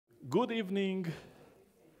Good evening.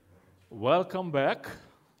 Welcome back.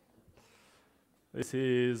 This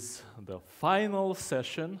is the final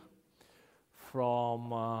session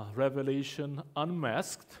from Revelation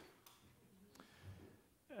Unmasked.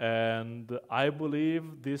 And I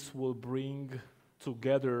believe this will bring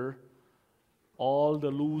together all the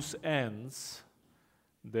loose ends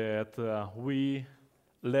that we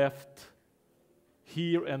left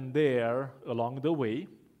here and there along the way.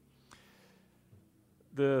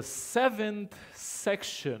 The seventh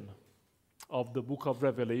section of the book of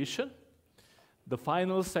Revelation, the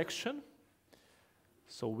final section.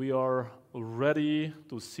 So we are ready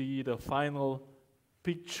to see the final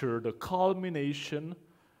picture, the culmination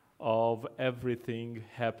of everything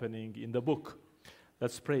happening in the book.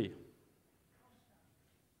 Let's pray.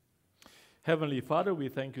 Heavenly Father, we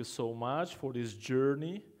thank you so much for this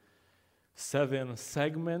journey. 7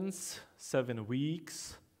 segments, 7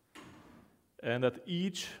 weeks. And at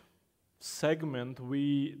each segment,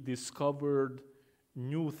 we discovered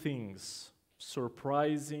new things,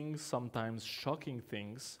 surprising, sometimes shocking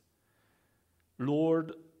things.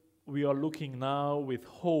 Lord, we are looking now with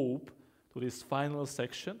hope to this final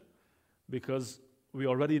section because we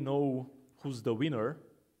already know who's the winner.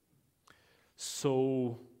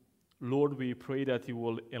 So, Lord, we pray that you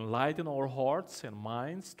will enlighten our hearts and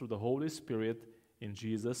minds through the Holy Spirit. In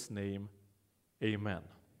Jesus' name, amen.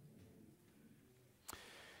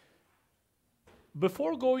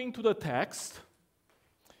 Before going to the text,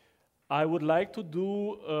 I would like to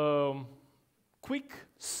do a quick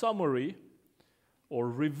summary or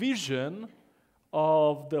revision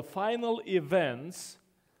of the final events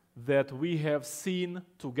that we have seen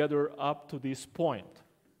together up to this point.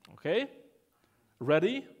 Okay?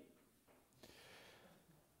 Ready?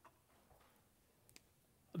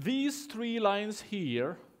 These 3 lines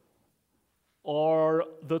here are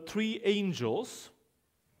the 3 angels.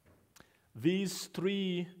 These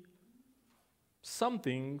 3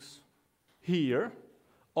 somethings here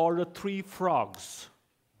are the 3 frogs.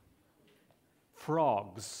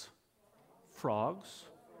 Frogs. Frogs.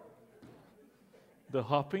 The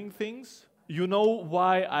hopping things. You know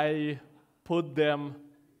why I put them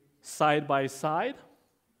side by side?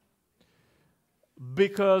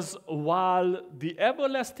 Because while the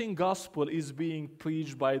everlasting gospel is being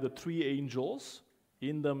preached by the 3 angels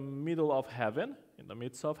in the middle of heaven, in the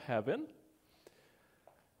midst of heaven,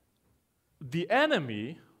 the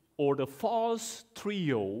enemy, or the false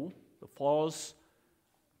trio, the false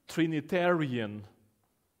Trinitarian,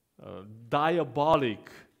 diabolic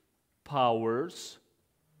powers,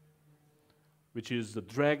 which is the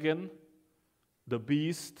dragon, the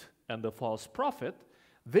beast, and the false prophet,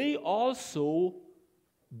 they also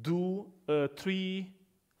do a 3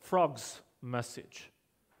 frogs message,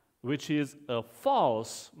 which is a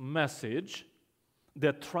false message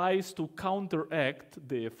that tries to counteract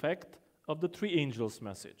the effect of the 3 angels'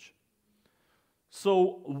 message.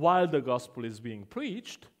 So while the gospel is being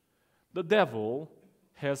preached, the devil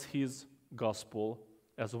has his gospel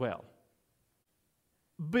as well.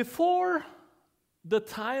 Before the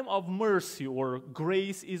time of mercy or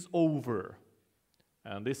grace is over,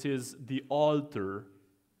 and this is the altar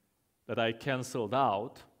that I canceled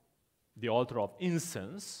out, the altar of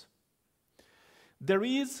incense, there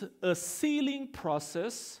is a sealing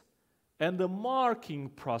process and a marking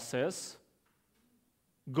process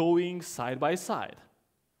going side by side.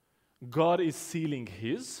 God is sealing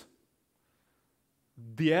his,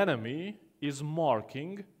 the enemy is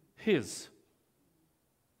marking his.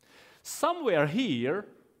 Somewhere here,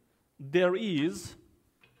 there is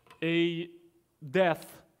a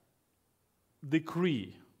death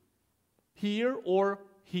decree. Here or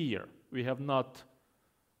here. We have not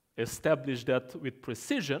established that with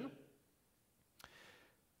precision.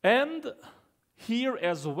 And here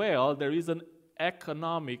as well, there is an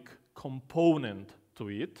economic component to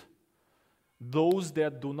it. Those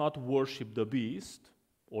that do not worship the beast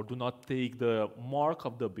or do not take the mark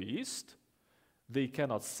of the beast, they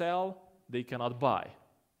cannot sell, they cannot buy.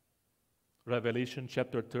 Revelation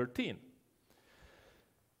chapter 13.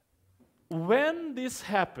 When this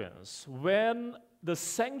happens, when the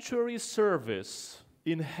sanctuary service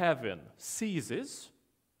in heaven ceases,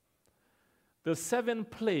 the 7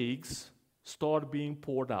 plagues start being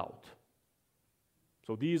poured out.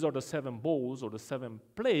 So these are the 7 bowls or the 7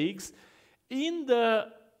 plagues. In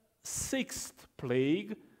the 6th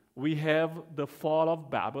plague, we have the fall of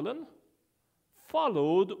Babylon,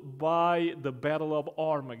 followed by the Battle of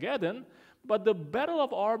Armageddon. But the Battle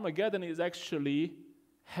of Armageddon is actually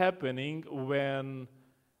happening when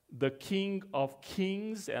the King of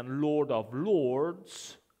Kings and Lord of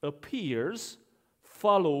Lords appears,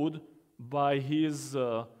 followed by his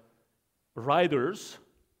riders,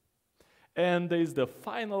 and there is the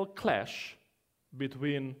final clash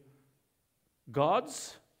between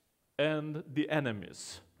gods and the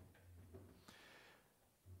enemies.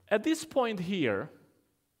 At this point here,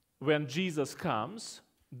 when Jesus comes,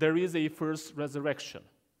 there is a first resurrection.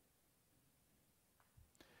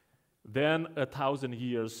 Then 1,000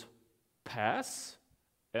 years pass,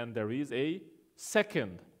 and there is a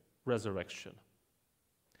second resurrection.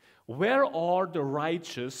 Where are the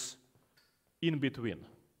righteous in between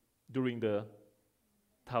during the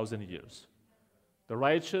 1,000 years? The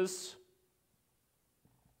righteous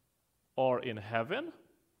are in heaven,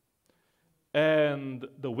 and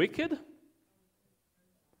the wicked,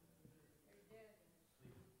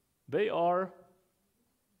 they are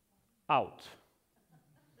out.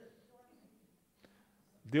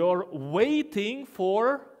 They are waiting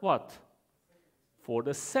for what? For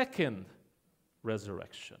the second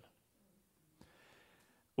resurrection.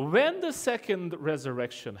 When the second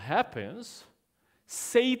resurrection happens,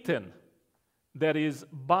 Satan, that is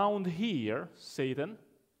bound here, Satan,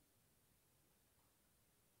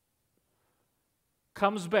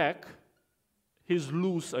 comes back, he's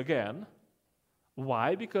loose again.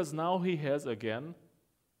 Why? Because now he has again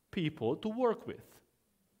people to work with.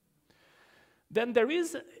 Then there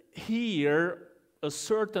is here a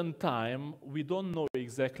certain time, we don't know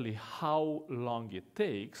exactly how long it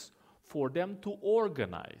takes, for them to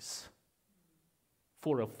organize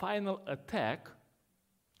for a final attack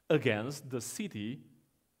against the city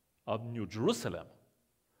of New Jerusalem.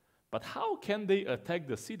 But how can they attack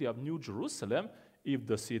the city of New Jerusalem if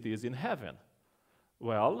the city is in heaven?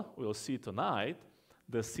 Well, we'll see tonight,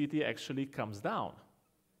 the city actually comes down,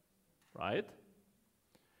 right?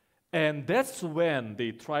 And that's when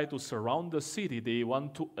they try to surround the city. They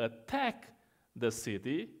want to attack the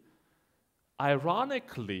city.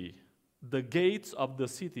 Ironically, the gates of the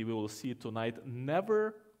city, we will see tonight,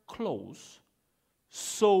 never close.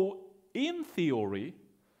 So, in theory,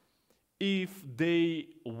 if they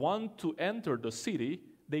want to enter the city,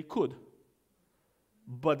 they could.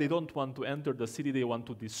 But they don't want to enter the city, they want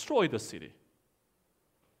to destroy the city.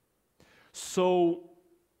 So,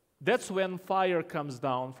 that's when fire comes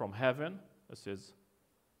down from heaven. This is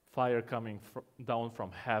fire coming down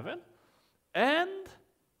from heaven. And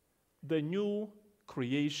the new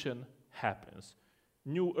creation happens.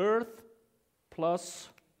 New earth plus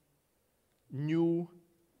new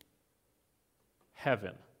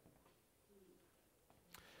heaven.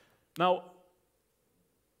 Now,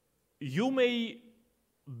 you may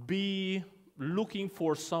be looking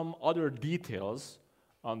for some other details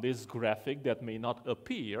on this graphic that may not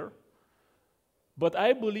appear, but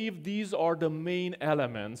I believe these are the main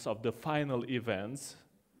elements of the final events,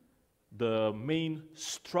 the main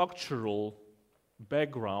structural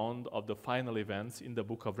background of the final events in the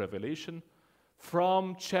book of Revelation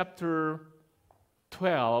from chapter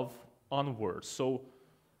 12 onward. So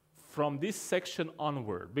from this section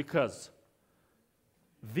onward, because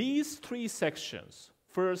these three sections,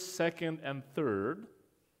 first, second, and third,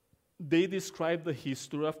 they describe the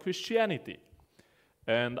history of Christianity.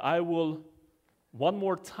 And I will, one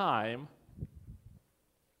more time,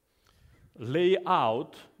 lay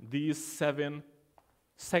out these 7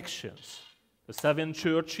 sections. The 7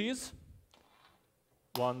 churches,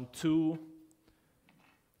 1, 2,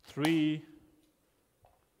 3,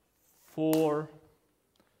 4,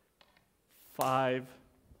 5,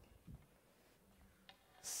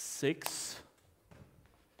 6,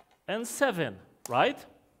 and 7, right?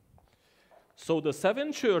 So the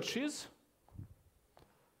 7 churches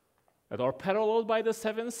that are paralleled by the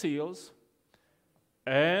 7 seals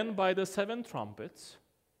and by the 7 trumpets,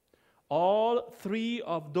 all 3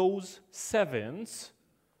 of those 7s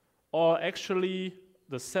are actually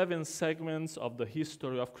the 7 segments of the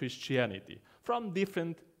history of Christianity from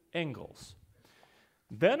different angles.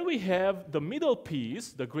 Then we have the middle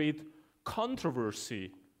piece, the great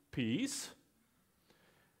controversy piece,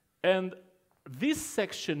 and this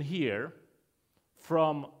section here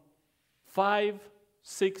from 5,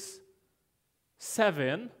 6,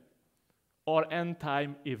 7 are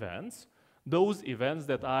end-time events, those events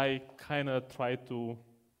that I kind of try to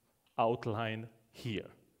outline here.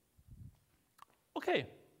 Okay.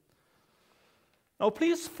 Now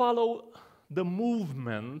please follow the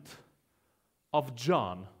movement of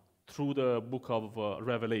John through the book of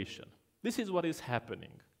Revelation. This is what is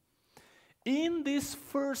happening. In this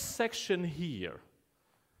first section here,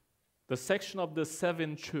 the section of the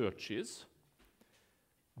 7 churches,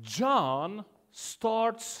 John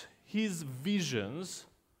starts his visions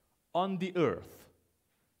on the earth.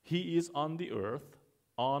 He is on the earth,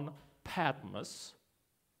 on Patmos,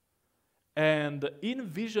 And in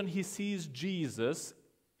vision, he sees Jesus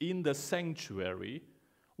in the sanctuary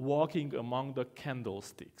walking among the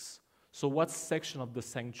candlesticks. So what section of the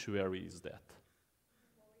sanctuary is that?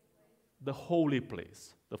 The holy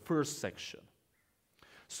place, the first section.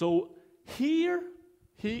 So here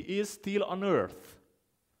he is still on earth.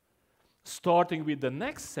 Starting with the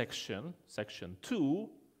next section, section 2,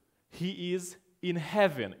 he is in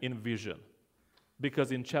heaven in vision.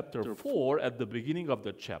 Because in chapter 4, at the beginning of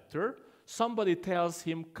the chapter, somebody tells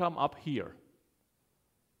him, come up here.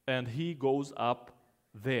 And he goes up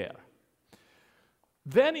there.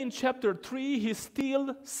 Then in chapter 3, he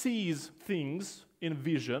still sees things in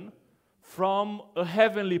vision from a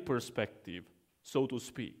heavenly perspective, so to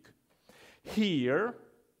speak. Here,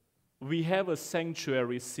 we have a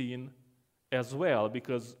sanctuary scene as well,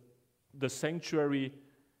 because the sanctuary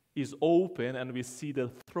is open and we see the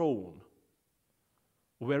throne.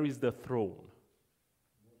 Where is the throne?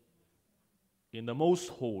 In the most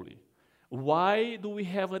holy. Why do we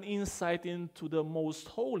have an insight into the most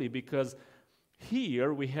holy? Because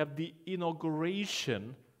here we have the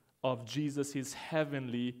inauguration of Jesus'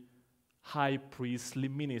 heavenly high priestly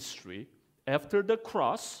ministry. After the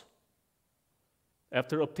cross,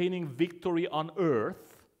 after obtaining victory on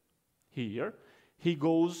earth, here, he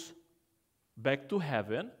goes back to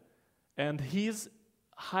heaven, and his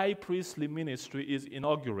high priestly ministry is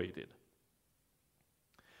inaugurated.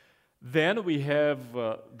 Then we have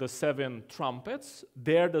the 7 trumpets.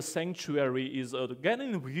 There the sanctuary is again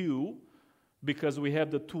in view, because we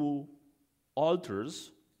have the 2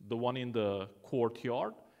 altars, the one in the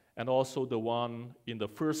courtyard and also the one in the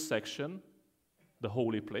first section, the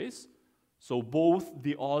holy place. So both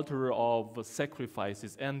the altar of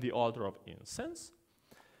sacrifices and the altar of incense.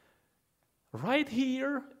 Right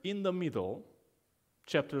here in the middle,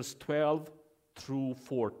 chapters 12 through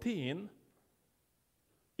 14,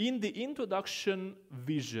 in the introduction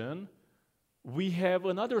vision, we have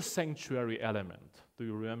another sanctuary element. Do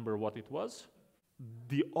you remember what it was?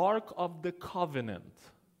 The Ark of the Covenant.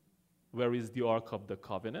 Where is the Ark of the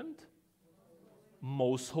Covenant?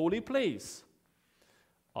 Most holy place.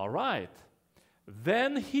 All right.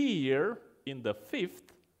 Then here in the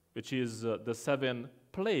 5th, which is the 7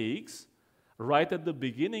 plagues, right at the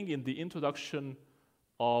beginning in the introduction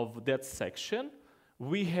of that section,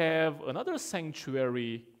 we have another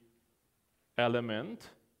sanctuary element.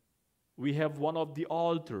 We have one of the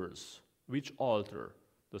altars. Which altar?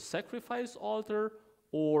 The sacrifice altar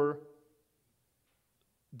or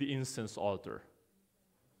the incense altar?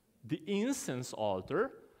 The incense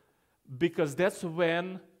altar, because that's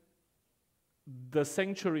when the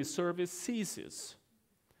sanctuary service ceases.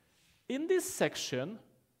 In this section,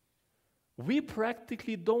 we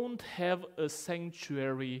practically don't have a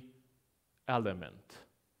sanctuary element.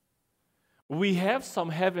 We have some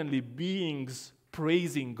heavenly beings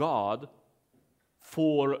praising God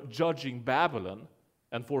for judging Babylon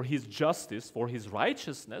and for his justice, for his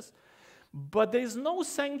righteousness, but there is no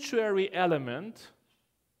sanctuary element.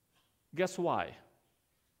 Guess why?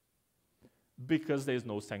 Because there is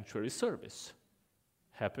no sanctuary service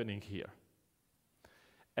happening here.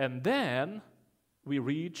 And then we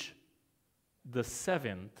reach the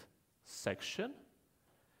 7th section,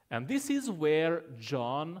 and this is where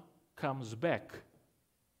John comes back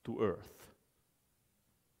to earth.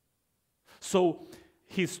 So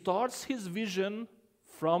he starts his vision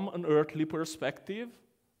from an earthly perspective,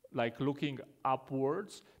 like looking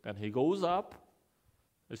upwards, then he goes up.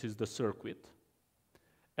 This is the circuit.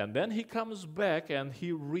 And then he comes back and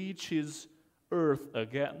he reaches earth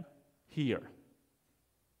again here.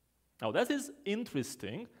 Now that is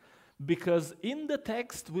interesting, because in the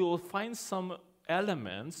text we will find some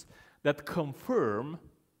elements that confirm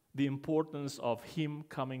the importance of him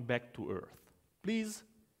coming back to earth. Please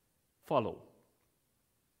follow.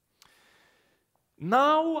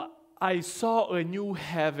 Now I saw a new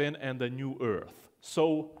heaven and a new earth.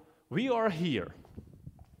 So we are here.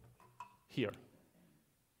 Here.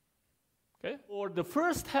 Okay? For the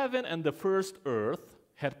first heaven and the first earth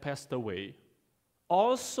had passed away.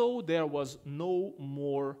 Also there was no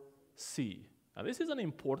more sea. Now this is an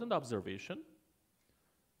important observation.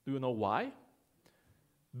 Do you know why?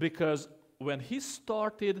 Because when he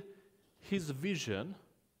started his vision,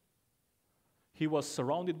 he was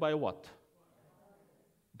surrounded by what?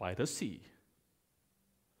 By the sea.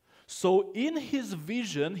 So in his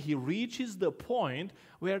vision, he reaches the point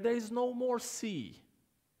where there is no more sea.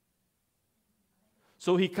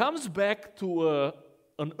 So he comes back to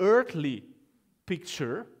an earthly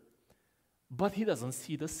picture, but he doesn't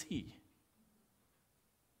see the sea.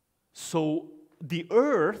 So the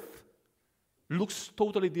earth looks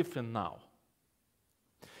totally different now.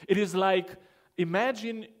 It is like,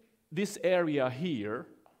 imagine this area here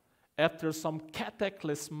after some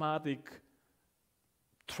cataclysmatic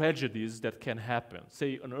tragedies that can happen.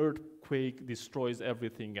 Say an earthquake destroys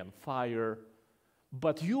everything and fire,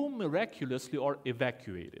 but you miraculously are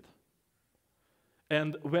evacuated.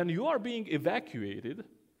 And when you are being evacuated,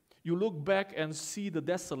 you look back and see the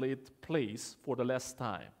desolate place for the last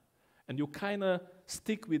time. And you kind of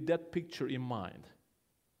stick with that picture in mind.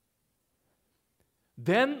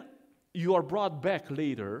 Then you are brought back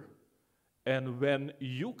later, and when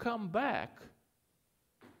you come back,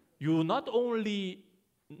 you not only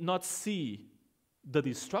not see the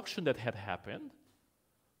destruction that had happened,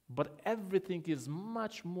 but everything is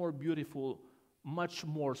much more beautiful, much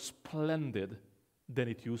more splendid than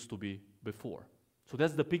it used to be before. So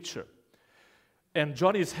that's the picture. And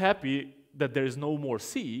John is happy that there is no more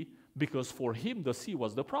sea, because for him the sea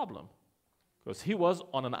was the problem. Because he was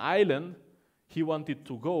on an island, he wanted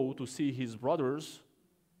to go to see his brothers,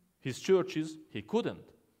 his churches, he couldn't.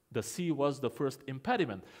 The sea was the first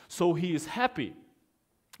impediment. So he is happy.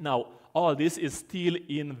 Now, all this is still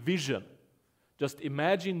in vision. Just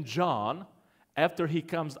imagine John after he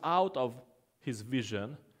comes out of his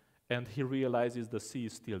vision and he realizes the sea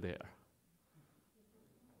is still there.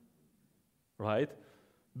 Right?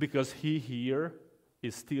 Because he here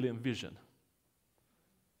is still in vision.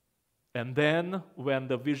 And then when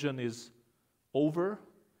the vision is over,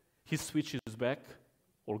 he switches back,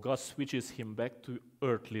 or God switches him back to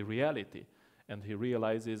earthly reality. And he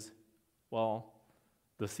realizes, well,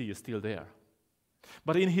 the sea is still there.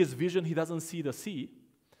 But in his vision, he doesn't see the sea.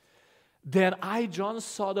 Then I, John,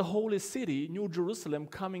 saw the holy city, New Jerusalem,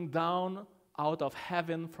 coming down out of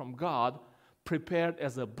heaven from God, prepared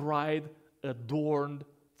as a bride adorned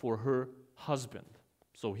for her husband.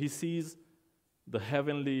 So he sees the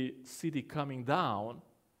heavenly city coming down,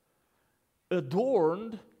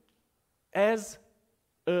 adorned as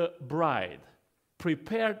a bride,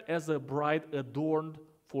 prepared as a bride adorned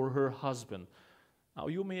for her husband. Now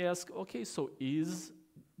you may ask, okay, so is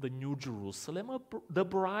the New Jerusalem the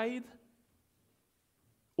bride?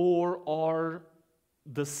 Or are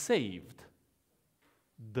the saved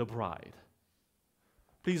the bride?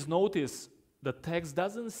 Please notice the text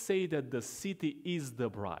doesn't say that the city is the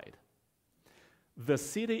bride. The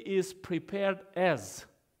city is prepared as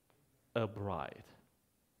a bride.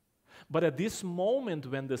 But at this moment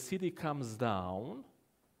when the city comes down,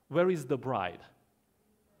 where is the bride?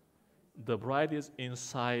 The bride is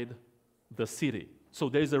inside the city. So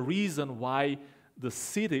there is a reason why the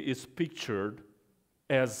city is pictured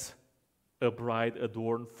as a bride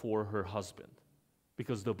adorned for her husband.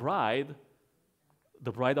 Because the bride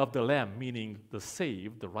of the Lamb, meaning the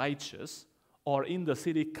saved, the righteous, are in the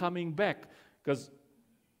city coming back. Because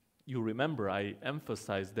you remember, I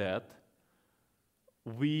emphasized that,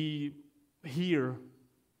 we hear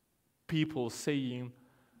people saying,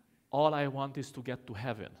 all I want is to get to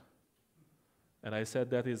heaven. And I said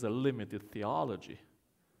that is a limited theology.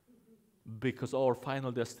 Because our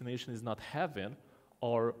final destination is not heaven,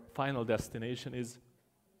 our final destination is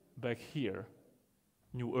back here,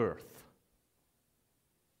 new earth.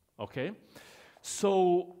 Okay?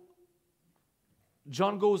 So,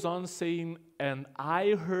 John goes on saying, and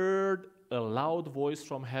I heard a loud voice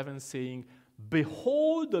from heaven saying,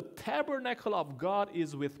 behold, the tabernacle of God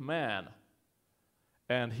is with man,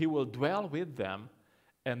 and he will dwell with them,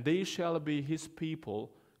 and they shall be his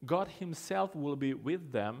people. God himself will be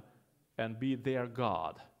with them and be their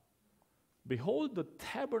God. Behold, the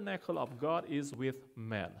tabernacle of God is with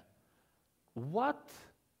men. What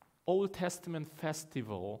Old Testament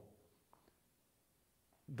festival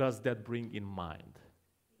does that bring in mind?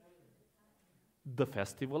 The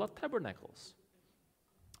Festival of Tabernacles.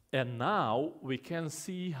 And now we can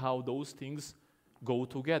see how those things go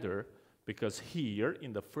together, because here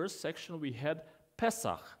in the first section we had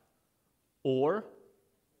Pesach, or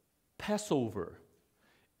Passover.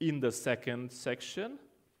 In the second section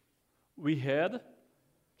we had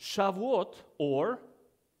Shavuot, or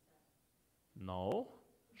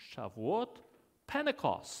Shavuot,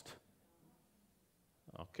 Pentecost.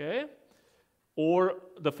 Okay? Or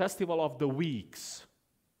the Festival of the Weeks,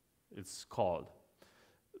 it's called.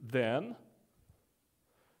 Then,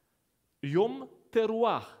 Yom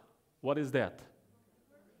Teruah. What is that?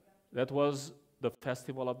 That was the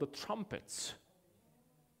Festival of the Trumpets.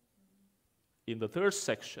 In the third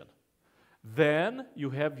section. Then you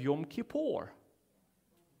have Yom Kippur,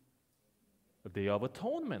 the Day of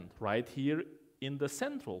Atonement, right here in the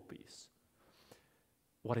central piece.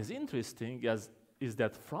 What is interesting is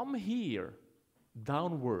that from here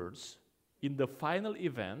downwards, in the final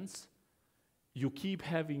events, you keep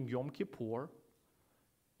having Yom Kippur,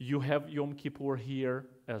 You have Yom Kippur here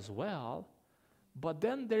as well, but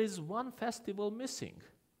then there is one festival missing.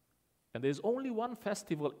 And there's only one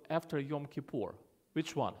festival after Yom Kippur.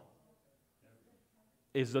 Which one?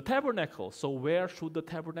 It's the tabernacle. So where should the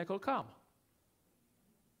tabernacle come?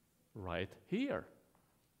 Right here.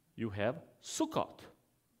 You have Sukkot.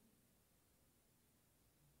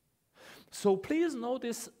 So please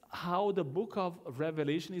notice how the book of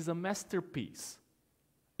Revelation is a masterpiece.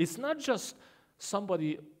 It's not just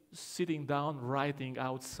somebody sitting down writing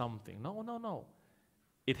out something. No, no, no.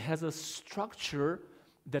 It has a structure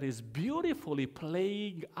that is beautifully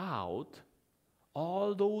playing out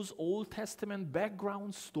all those Old Testament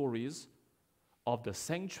background stories of the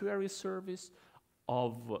sanctuary service,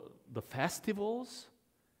 of the festivals,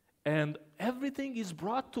 and everything is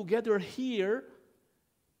brought together here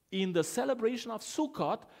in the celebration of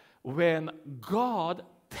Sukkot when God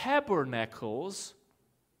tabernacles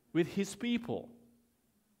with his people.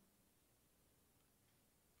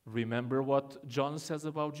 Remember what John says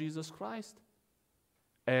about Jesus Christ?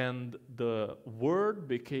 And the Word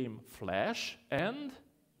became flesh and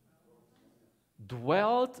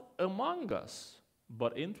dwelt among us.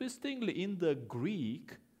 But interestingly, in the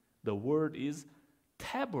Greek, the word is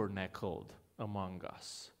tabernacled among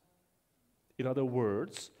us. In other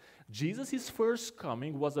words, Jesus' first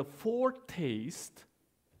coming was a foretaste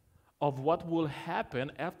of what will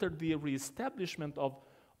happen after the reestablishment of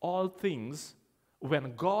all things,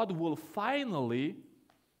 when God will finally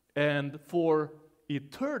and for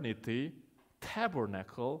eternity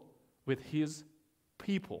tabernacle with his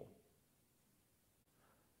people.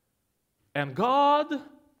 And God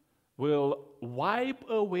will wipe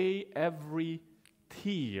away every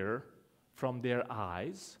tear from their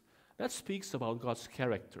eyes. That speaks about God's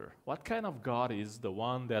character. What kind of God is the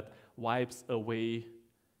one that wipes away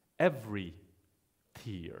every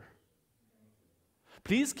tear?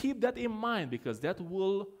 Please keep that in mind, because that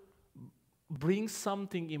will bring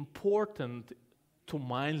something important to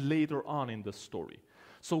mind later on in the story.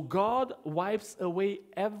 So God wipes away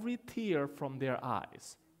every tear from their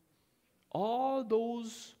eyes. All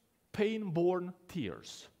those pain-born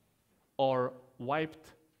tears are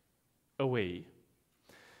wiped away.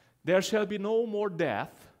 There shall be no more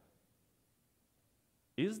death.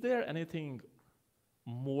 Is there anything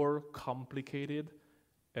more complicated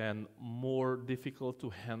and more difficult to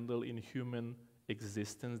handle in human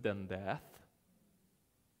existence than death?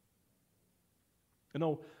 You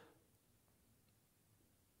know,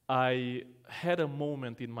 I had a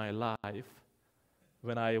moment in my life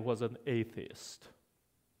when I was an atheist.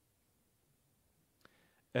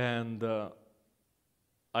 And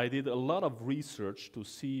I did a lot of research to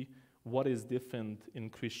see what is different in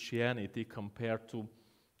Christianity compared to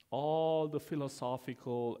all the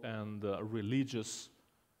philosophical and religious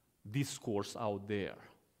discourse out there.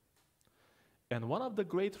 And one of the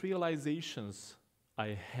great realizations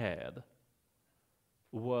I had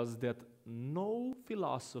was that no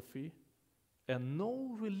philosophy and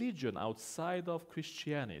no religion outside of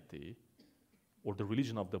Christianity, or the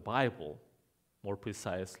religion of the Bible, more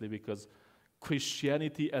precisely, because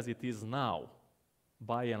Christianity as it is now,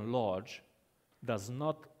 by and large, does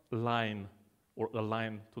not align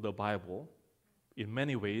to the Bible in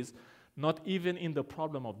many ways, not even in the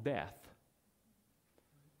problem of death.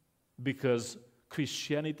 Because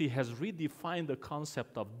Christianity has redefined the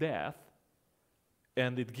concept of death,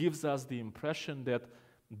 and it gives us the impression that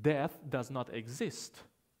death does not exist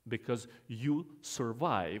because you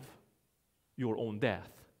survive your own death.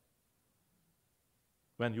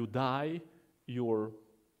 When you die, your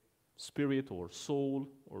spirit or soul,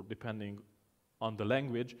 or depending on the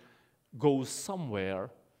language, goes somewhere,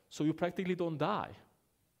 so you practically don't die.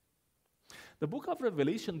 The book of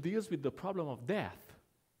Revelation deals with the problem of death.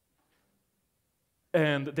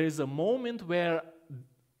 And there is a moment where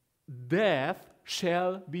death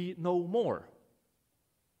shall be no more.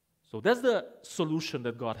 So that's the solution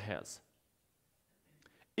that God has.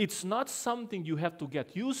 It's not something you have to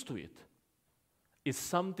get used to it. It's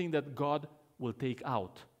something that God will take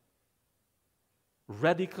out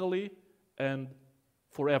radically and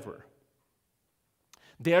forever.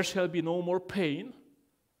 There shall be no more pain.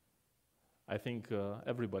 I think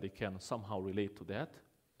everybody can somehow relate to that.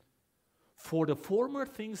 For the former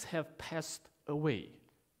things have passed away.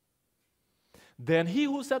 Then he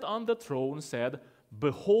who sat on the throne said,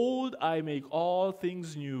 "Behold, I make all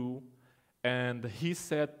things new." And he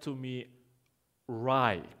said to me,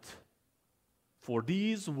 "Write, for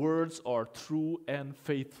these words are true and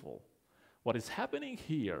faithful." What is happening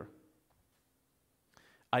here,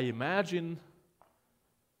 I imagine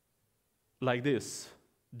like this.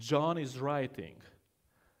 John is writing,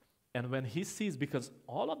 And when he sees, because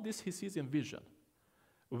all of this he sees in vision,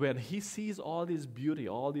 when he sees all this beauty,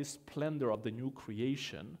 all this splendor of the new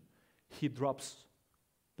creation, he drops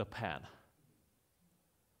the pen.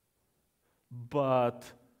 But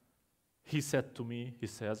he said to me, he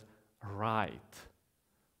says, right,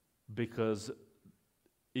 because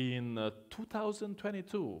in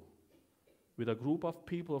 2022, with a group of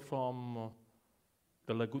people from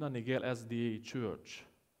the Laguna Niguel SDA Church,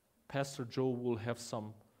 Pastor Joe will have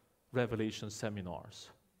some revelation seminars.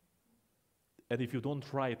 And if you don't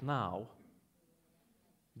write now,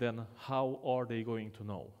 then how are they going to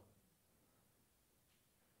know?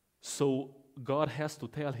 So God has to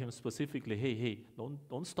tell him specifically, hey,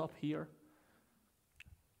 don't stop here.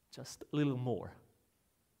 Just a little more.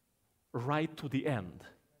 Right to the end.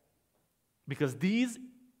 Because these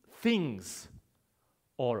things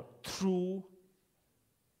are true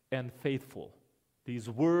and faithful. These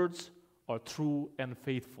words are true and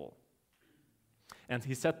faithful. And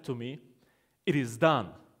he said to me, it is done.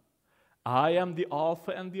 I am the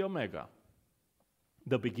Alpha and the Omega,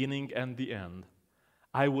 the beginning and the end.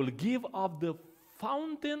 I will give of the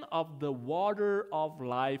fountain of the water of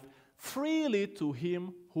life freely to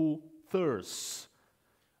him who thirsts.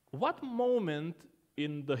 What moment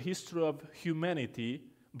in the history of humanity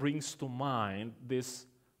brings to mind this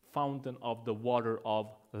fountain of the water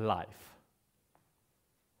of life?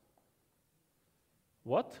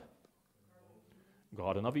 What?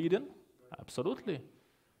 Garden of Eden? Absolutely.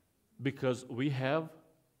 Because we have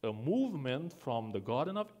a movement from the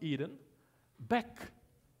Garden of Eden back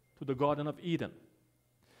to the Garden of Eden.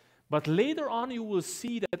 But later on you will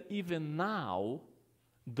see that even now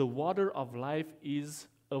the water of life is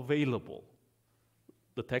available.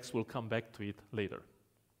 The text will come back to it later.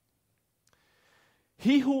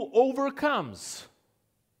 He who overcomes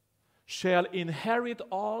shall inherit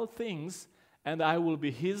all things, and I will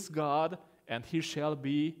be his God, and he shall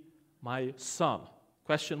be my son.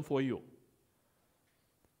 Question for you.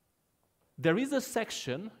 There is a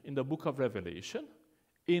section in the book of Revelation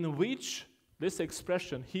in which this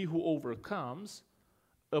expression, he who overcomes,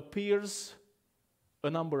 appears a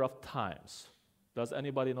number of times. Does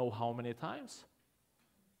anybody know how many times?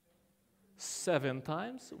 7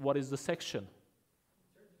 times. What is the section?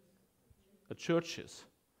 The churches.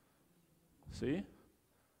 See?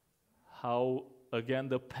 How, again,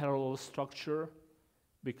 the parallel structure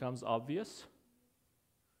becomes obvious.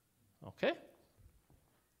 Okay?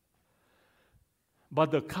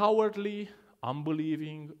 But the cowardly,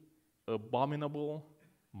 unbelieving, abominable,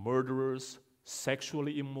 murderers,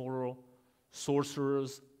 sexually immoral,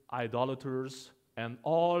 sorcerers, idolaters, and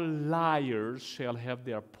all liars shall have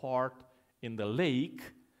their part in the lake,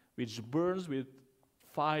 which burns with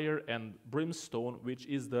fire and brimstone, which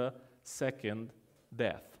is the second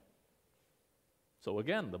death. So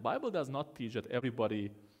again, the Bible does not teach that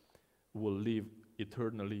everybody will live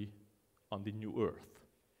eternally on the new earth.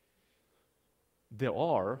 There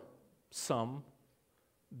are some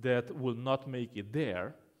that will not make it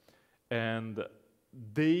there, and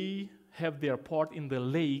they have their part in the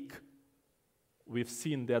lake. We've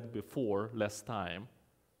seen that before last time,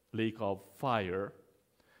 lake of fire,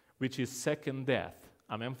 which is second death.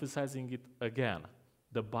 I'm emphasizing it again.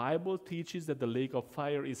 The Bible teaches that the lake of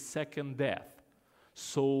fire is second death.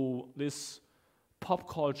 So this pop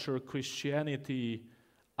culture Christianity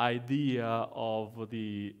idea of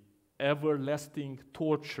the everlasting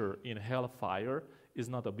torture in hellfire is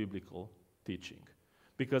not a biblical teaching.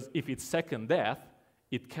 Because if it's second death,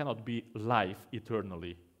 it cannot be life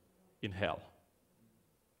eternally in hell.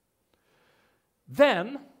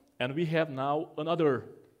 Then, and we have now another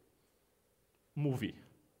movie.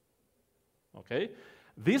 Okay?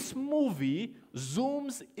 This movie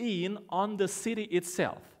zooms in on the city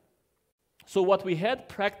itself. So what we had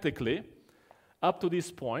practically up to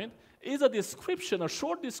this point is a description, a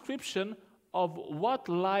short description of what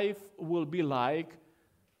life will be like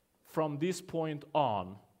from this point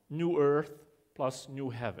on, new earth plus new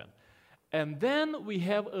heaven. And then we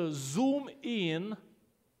have a zoom in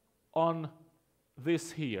on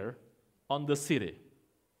this here, on the city.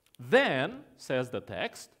 Then, says the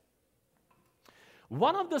text,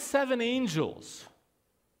 one of the 7 angels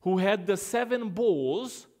who had the 7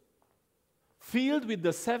 bowls filled with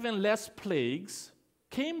the 7 last plagues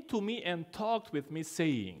came to me and talked with me,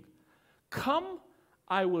 saying, "Come,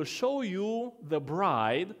 I will show you the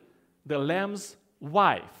bride, the Lamb's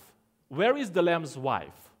wife." Where is the Lamb's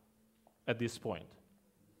wife at this point?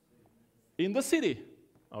 In the city.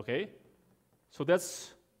 Okay? So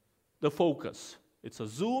that's the focus. It's a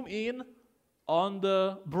zoom in on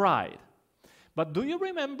the bride. But do you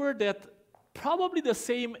remember that probably the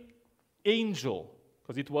same angel,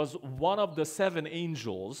 because it was one of the 7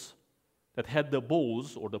 angels that had the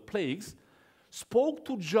bowls or the plagues, spoke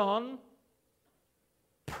to John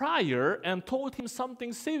prior and told him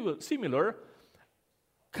something similar.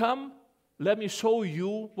 Come, let me show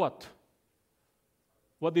you what?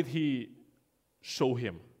 What did he show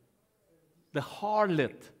him? The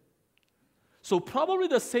harlot. So probably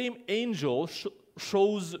the same angel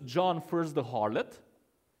shows John first the harlot,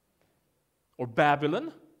 or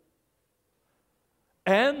Babylon,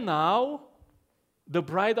 and now the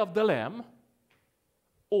bride of the Lamb,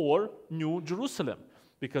 or New Jerusalem,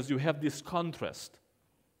 because you have this contrast,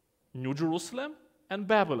 New Jerusalem and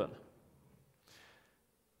Babylon.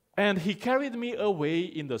 And he carried me away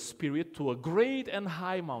in the Spirit to a great and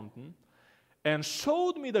high mountain, and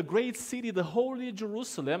showed me the great city, the holy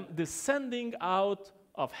Jerusalem, descending out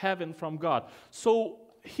of heaven from God. So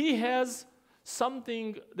he has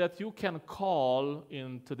something that you can call,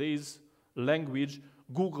 in today's language,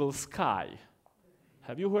 Google Sky.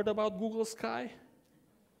 Have you heard about Google Sky?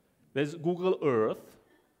 There's Google Earth.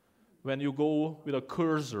 When you go with a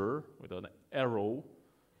cursor, with an arrow,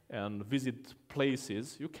 and visit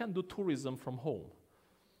places, you can do tourism from home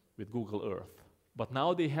with Google Earth. But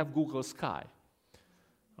now they have Google Sky.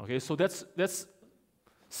 Okay, so that's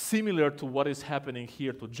similar to what is happening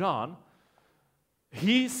here to John.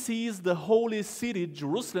 He sees the holy city,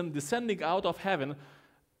 Jerusalem, descending out of heaven.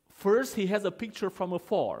 First, he has a picture from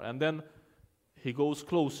afar, and then he goes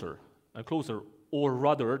closer and closer, or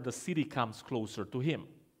rather, the city comes closer to him.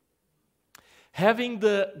 Having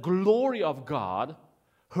the glory of God,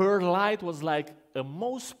 her light was like a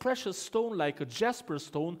most precious stone, like a jasper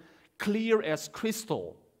stone, clear as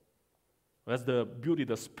crystal. That's the beauty,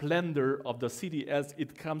 the splendor of the city as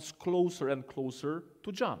it comes closer and closer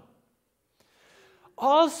to John.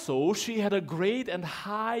 Also, she had a great and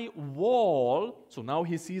high wall. So now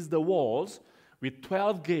he sees the walls with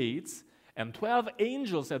 12 gates and 12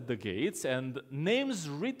 angels at the gates and names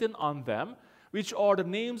written on them, which are the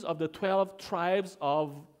names of the 12 tribes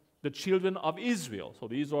of the children of Israel. So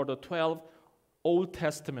these are the 12 Old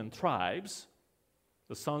Testament tribes,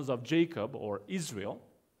 the sons of Jacob or Israel.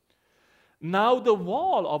 Now the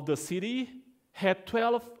wall of the city had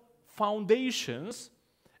 12 foundations,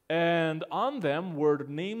 and on them were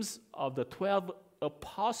the names of the 12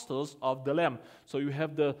 apostles of the Lamb. So you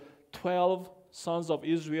have the 12 sons of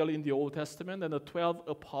Israel in the Old Testament and the 12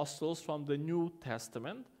 apostles from the New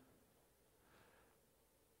Testament.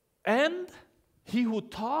 And he who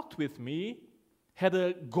talked with me had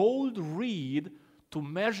a gold reed to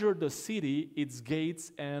measure the city, its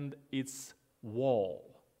gates, and its wall.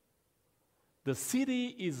 The city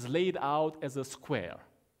is laid out as a square.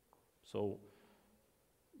 So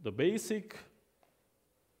the basic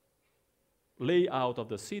layout of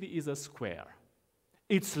the city is a square.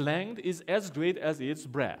 Its length is as great as its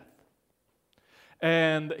breadth.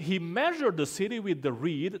 And he measured the city with the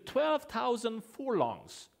reed, 12,000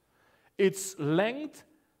 furlongs. Its length,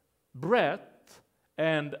 breadth,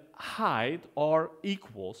 and height are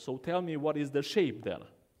equal. So tell me, what is the shape then?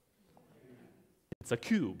 It's a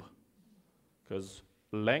cube. Because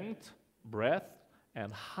length, breadth,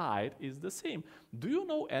 and height is the same. Do you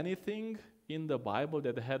know anything in the Bible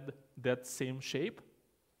that had that same shape?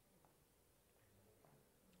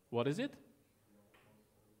 What is it?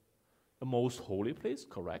 The most holy place,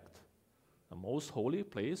 correct. The most holy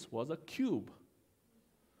place was a cube.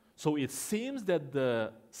 So it seems that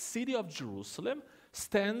the city of Jerusalem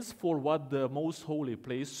stands for what the most holy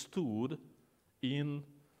place stood in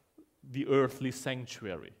the earthly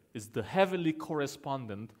sanctuary. Is the heavenly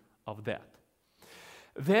correspondent of that.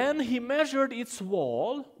 Then he measured its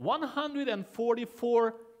wall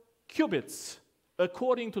 144 cubits,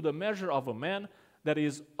 according to the measure of a man, that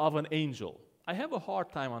is, of an angel. I have a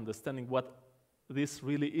hard time understanding what this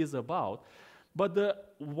really is about, but the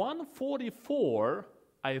 144,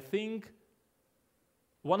 I think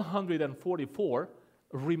 144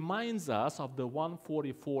 reminds us of the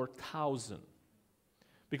 144,000.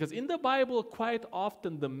 Because in the Bible, quite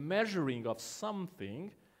often the measuring of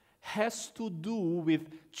something has to do with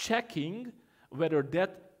checking whether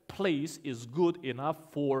that place is good enough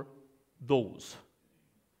for those.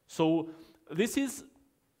 So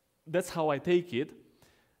that's how I take it,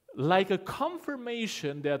 like a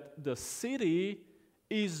confirmation that the city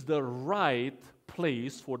is the right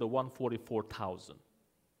place for the 144,000.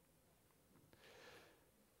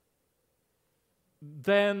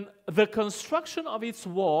 Then the construction of its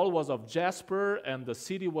wall was of jasper, and the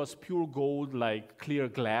city was pure gold like clear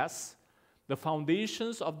glass. The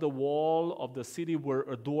foundations of the wall of the city were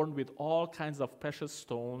adorned with all kinds of precious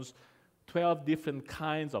stones, 12 different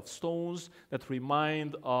kinds of stones that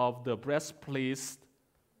remind of the breastplate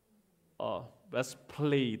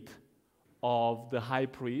breastplate of the high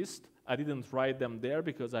priest. I didn't write them there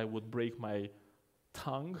because I would break my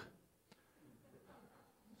tongue.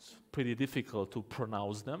 It's pretty difficult to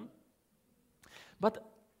pronounce them. But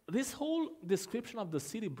this whole description of the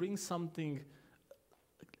city brings something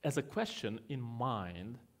as a question in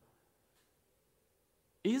mind.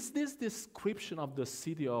 Is this description of the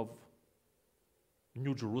city of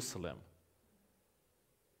New Jerusalem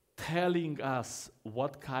telling us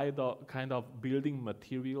what kind of building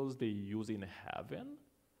materials they use in heaven?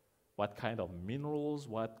 What kind of minerals,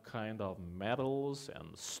 what kind of metals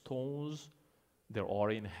and stones there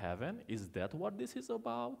are in heaven? Is that what this is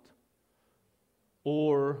about?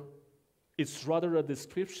 Or it's rather a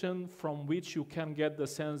description from which you can get the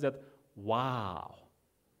sense that, wow,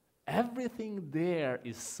 everything there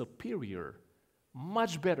is superior,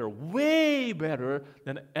 much better, way better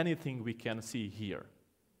than anything we can see here.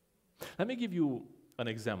 Let me give you an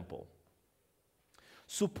example.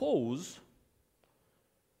 Suppose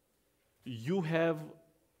you have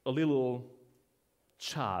a little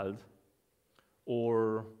child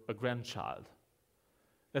or a grandchild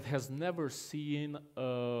that has never seen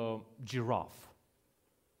a giraffe.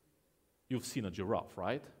 You've seen a giraffe,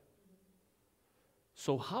 right?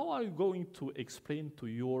 So how are you going to explain to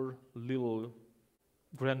your little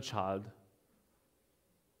grandchild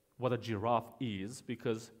what a giraffe is,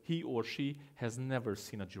 because he or she has never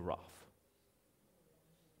seen a giraffe?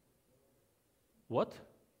 What?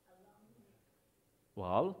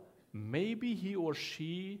 Well, maybe he or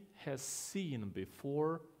she has seen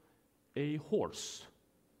before a horse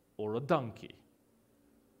or a donkey.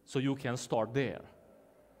 So you can start there.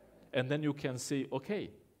 And then you can say,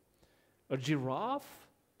 okay, a giraffe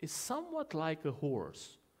is somewhat like a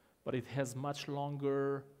horse, but it has much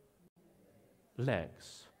longer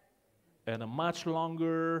legs and a much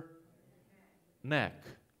longer neck.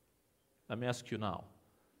 Let me ask you now,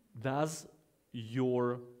 does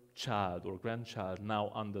your child or grandchild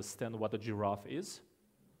now understand what a giraffe is?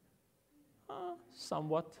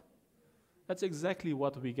 Somewhat. That's exactly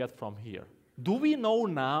what we get from here. Do we know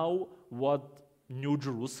now what New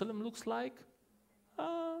Jerusalem looks like?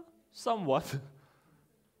 Somewhat.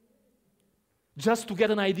 Just to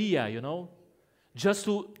get an idea, you know? Just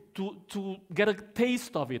to get a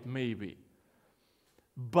taste of it, maybe.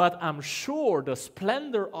 But I'm sure the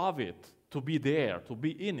splendor of it, to be there, to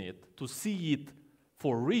be in it, to see it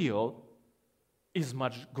for real, is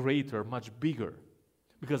much greater, much bigger.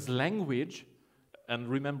 Because language, and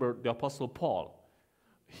remember the Apostle Paul,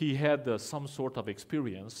 he had some sort of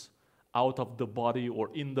experience out of the body or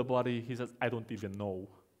in the body. He says, I don't even know.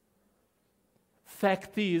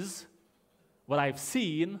 Fact is, what I've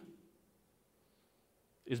seen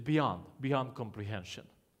is beyond comprehension.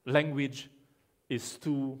 Language is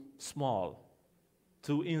too small,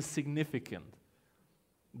 too insignificant.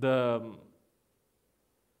 The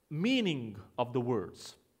meaning of the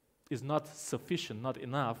words is not sufficient, not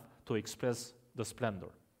enough to express the splendor.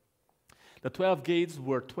 The 12 gates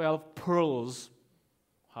were 12 pearls.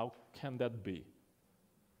 How can that be?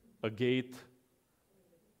 A gate,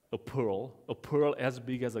 a pearl as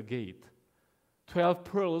big as a gate. 12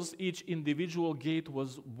 pearls, each individual gate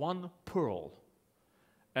was one pearl.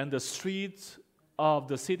 And the street of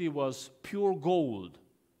the city was pure gold,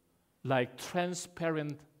 like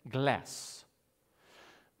transparent glass.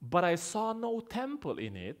 But I saw no temple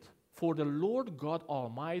in it, for the Lord God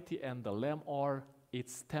Almighty and the Lamb are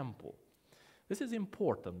its temple. This is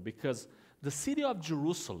important because the city of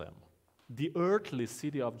Jerusalem, the earthly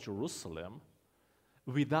city of Jerusalem,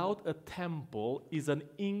 without a temple is an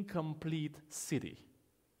incomplete city.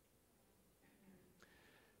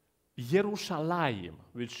 Jerusalem,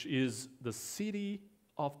 which is the city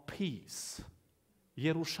of peace,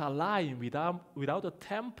 Jerusalem without a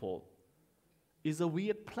temple is a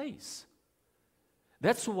weird place.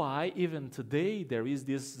 That's why even today there is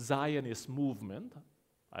this Zionist movement,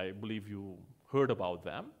 I believe you heard about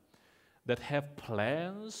them, that have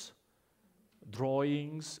plans,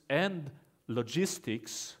 drawings, and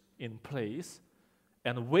logistics in place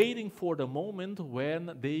and waiting for the moment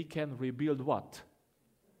when they can rebuild what?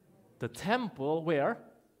 The temple where?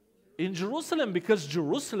 In Jerusalem, because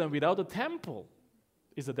Jerusalem without a temple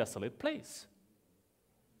is a desolate place.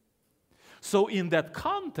 So in that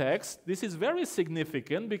context, this is very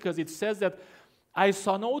significant because it says that I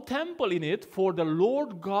saw no temple in it, for the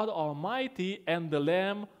Lord God Almighty and the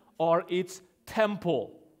Lamb are its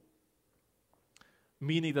temple.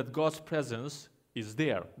 Meaning that God's presence is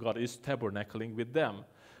there. God is tabernacling with them.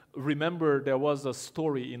 Remember, there was a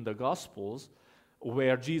story in the Gospels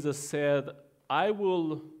where Jesus said, I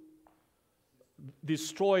will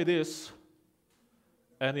destroy this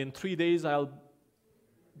and in 3 days I'll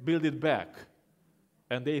build it back.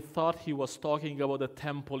 And they thought he was talking about the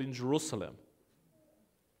temple in Jerusalem,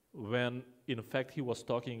 when in fact he was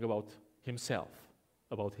talking about himself,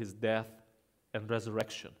 about his death and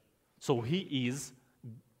resurrection. So he is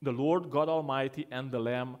the Lord God Almighty, and the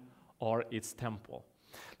Lamb are its temple.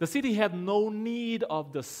 The city had no need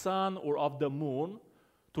of the sun or of the moon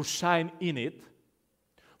to shine in it,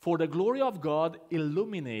 for the glory of God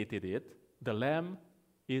illuminated it. The Lamb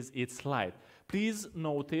is its light. Please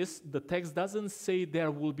notice the text doesn't say there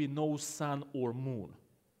will be no sun or moon.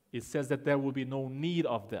 It says that there will be no need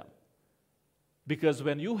of them. Because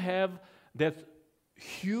when you have that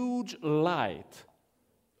huge light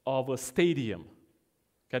of a stadium,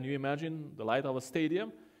 can you imagine the light of a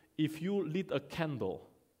stadium? If you lit a candle,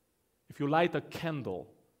 if you light a candle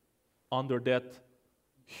under that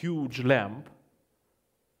huge lamp,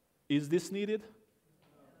 is this needed?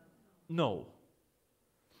 No.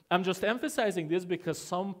 I'm just emphasizing this because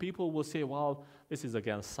some people will say, well, this is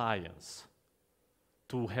against science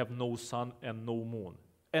to have no sun and no moon.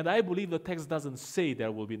 And I believe the text doesn't say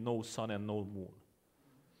there will be no sun and no moon.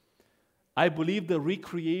 I believe the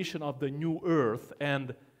recreation of the new earth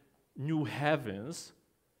and new heavens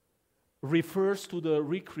refers to the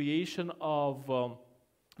recreation of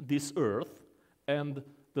this earth and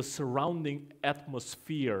the surrounding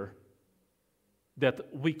atmosphere that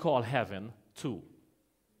we call heaven too.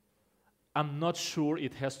 I'm not sure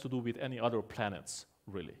it has to do with any other planets,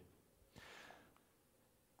 really.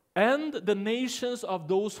 And the nations of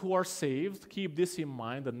those who are saved, keep this in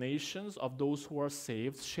mind, the nations of those who are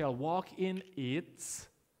saved shall walk in its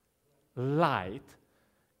light.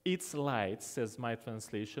 Its light, says my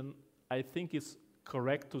translation. I think it's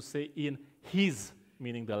correct to say in his,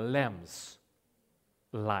 meaning the Lamb's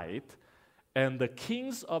light. And the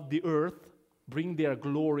kings of the earth bring their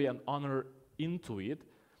glory and honor into it.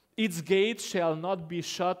 Its gates shall not be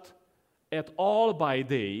shut at all by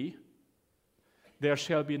day. There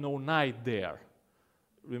shall be no night there.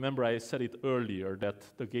 Remember, I said it earlier that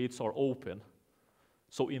the gates are open.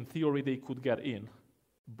 So in theory, they could get in,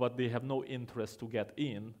 but they have no interest to get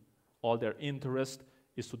in. All their interest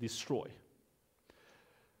is to destroy.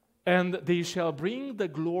 And they shall bring the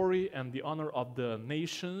glory and the honor of the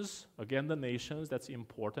nations, again the nations, that's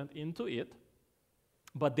important, into it.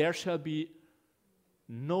 But there shall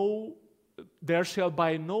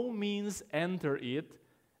by no means enter it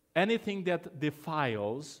anything that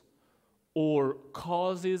defiles or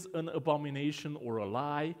causes an abomination or a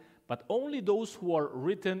lie, but only those who are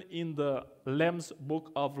written in the Lamb's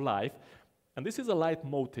book of life. And this is a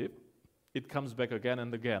leitmotif. It comes back again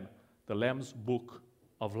and again. The Lamb's book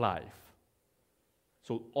of life.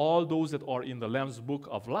 So all those that are in the Lamb's book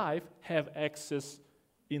of life have access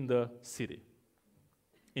in the city,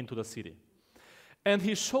 into the city. And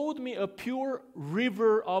he showed me a pure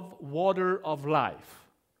river of water of life.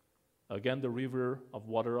 Again, the river of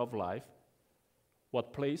water of life.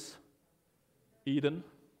 What place? Eden.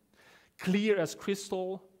 Clear as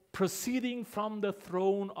crystal, proceeding from the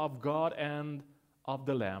throne of God and of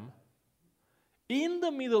the Lamb. In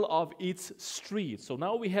the middle of its street. So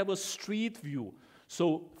now we have a street view.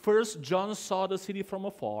 So first John saw the city from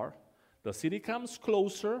afar. The city comes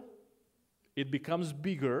closer. It becomes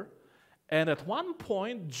bigger. And at one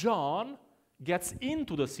point, John gets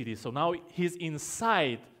into the city. So now he's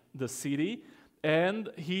inside the city, and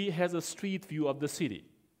he has a street view of the city.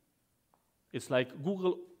 It's like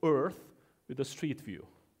Google Earth with a street view.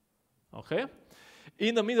 Okay?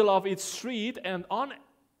 In the middle of its street, and on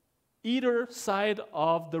either side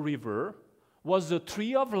of the river, was the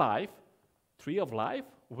tree of life. Tree of life?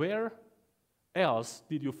 Where else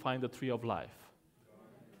did you find the tree of life?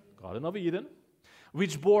 Garden of Eden.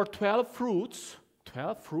 Which bore 12 fruits.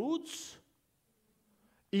 12 fruits?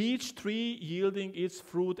 Each tree yielding its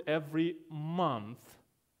fruit every month.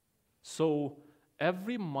 So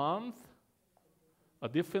every month, a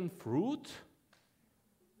different fruit?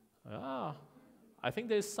 I think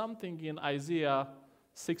there's something in Isaiah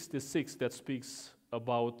 66 that speaks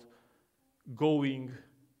about going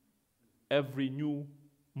every new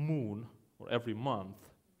moon or every month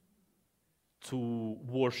to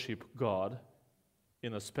worship God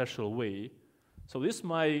in a special way. So this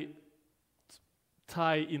might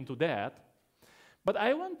tie into that. But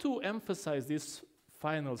I want to emphasize this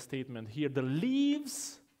final statement here. The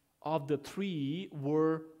leaves of the tree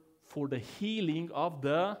were for the healing of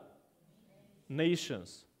the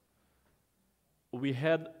nations. We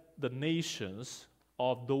had the nations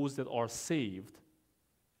of those that are saved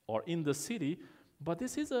or in the city, but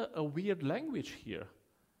this is a weird language here.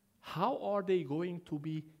 How are they going to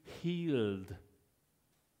be healed?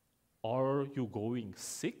 Are you going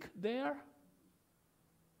sick there?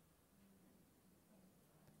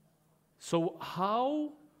 So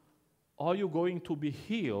how are you going to be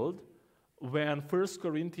healed when 1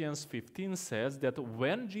 Corinthians 15 says that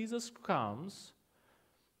when Jesus comes,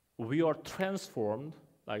 we are transformed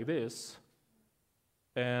like this,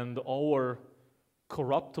 and our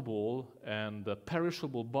corruptible and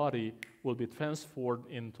perishable body will be transformed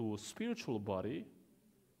into spiritual body,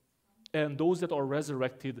 and those that are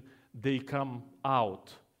resurrected, they come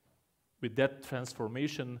out with that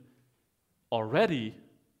transformation already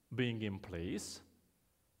being in place.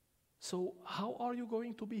 So how are you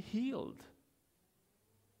going to be healed?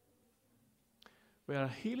 Well,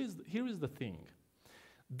 here is the thing.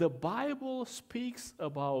 The Bible speaks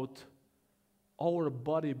about our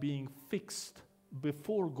body being fixed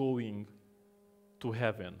before going to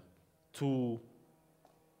heaven, to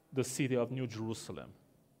the city of New Jerusalem.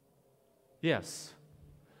 Yes.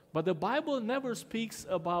 But the Bible never speaks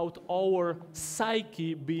about our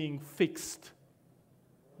psyche being fixed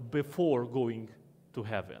before going to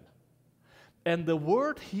heaven. And the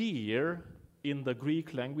word here in the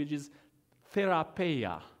Greek language is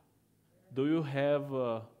therapeia. Do you have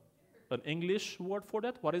an English word for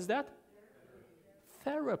that? What is that?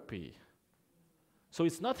 Therapy. So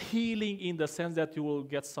it's not healing in the sense that you will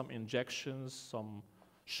get some injections, some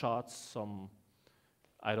shots, some,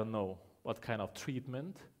 I don't know what kind of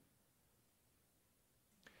treatment.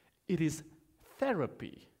 It is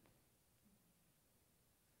therapy.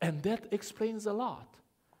 And that explains a lot,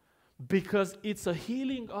 because it's a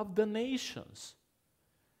healing of the nations.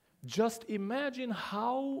 Just imagine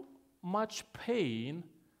how much pain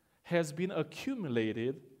has been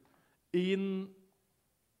accumulated in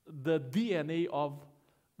the DNA of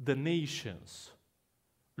the nations.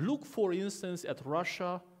 Look, for instance, at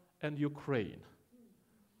Russia and Ukraine.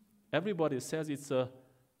 Everybody says it's a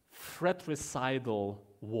fratricidal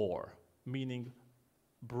war, meaning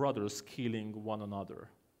brothers killing one another.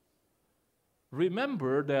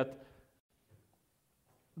 Remember that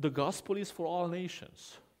the gospel is for all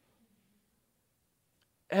nations.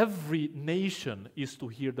 Every nation is to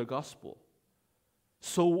hear the gospel.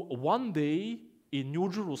 So one day in New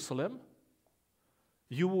Jerusalem,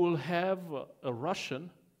 you will have a Russian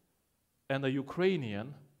and a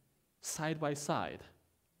Ukrainian side by side.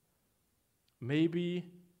 Maybe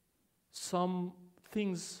some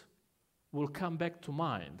things will come back to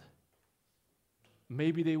mind.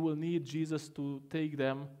 Maybe they will need Jesus to take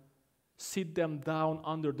them, sit them down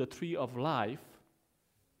under the tree of life,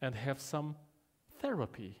 and have some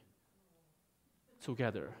therapy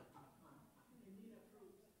together.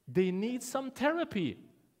 They need some therapy,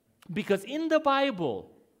 because in the Bible,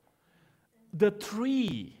 the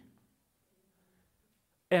tree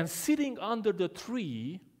and sitting under the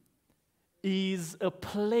tree is a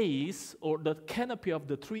place, or the canopy of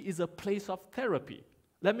the tree is a place of therapy.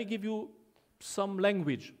 Let me give you some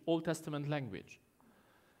language, Old Testament language.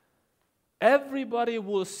 Everybody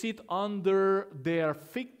will sit under their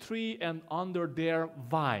fig tree and under their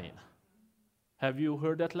vine. Have you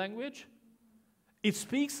heard that language? It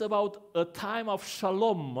speaks about a time of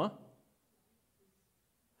shalom,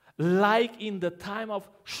 like in the time of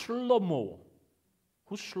Shlomo.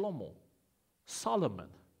 Who's Shlomo? Solomon.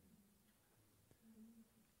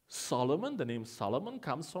 Solomon, the name Solomon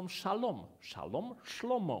comes from shalom. Shalom,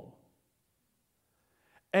 Shlomo.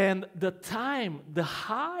 And the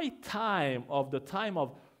high time of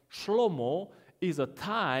Shlomo is a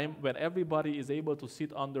time when everybody is able to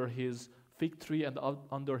sit under his fig tree and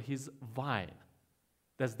under his vine.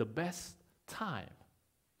 That's the best time.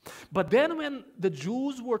 But then when the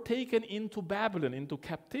Jews were taken into Babylon, into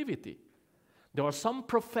captivity, there were some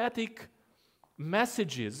prophetic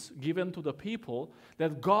messages given to the people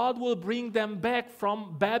that God will bring them back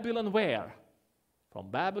from Babylon where? From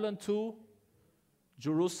Babylon to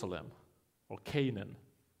Jerusalem or Canaan.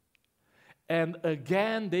 And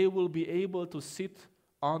again, they will be able to sit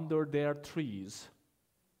under their trees,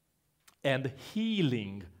 and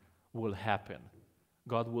healing will happen.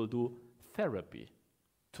 God will do therapy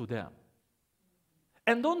to them.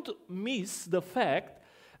 And don't miss the fact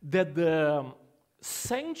that the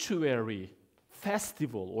sanctuary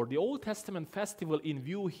festival, or the Old Testament festival in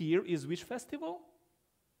view here, is which festival?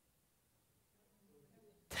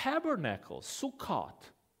 Tabernacle, Sukkot,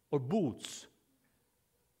 or booths.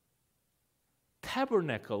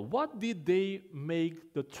 Tabernacle, what did they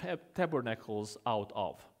make the tabernacles out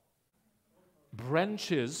of?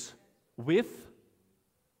 Branches with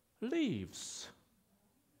leaves.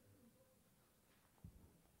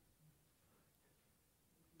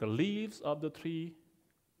 The leaves of the tree,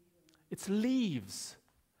 it's leaves.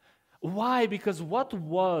 Why? Because what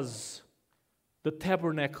was the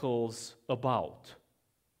tabernacles about?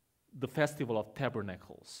 The Festival of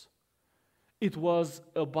Tabernacles. It was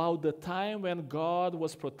about the time when God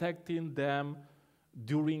was protecting them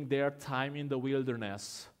during their time in the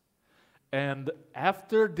wilderness. And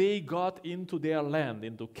after they got into their land,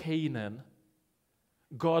 into Canaan,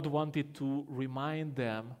 God wanted to remind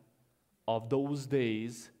them of those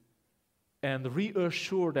days and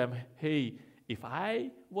reassure them, hey, if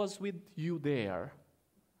I was with you there,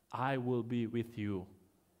 I will be with you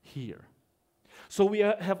here. So we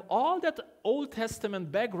have all that Old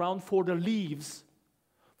Testament background for the leaves,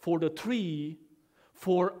 for the tree,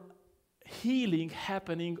 for healing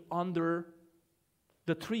happening under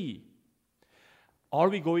the tree. Are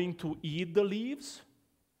we going to eat the leaves?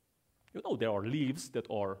 You know, there are leaves that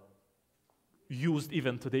are used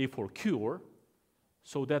even today for cure,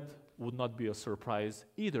 so that would not be a surprise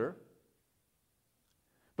either.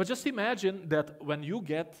 But just imagine that when you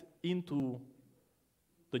get into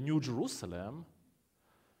the New Jerusalem,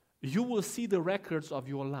 you will see the records of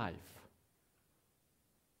your life.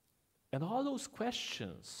 And all those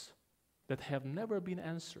questions that have never been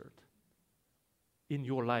answered in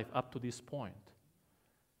your life up to this point,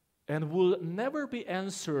 and will never be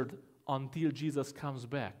answered until Jesus comes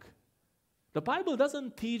back. The Bible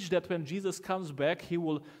doesn't teach that when Jesus comes back, he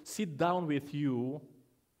will sit down with you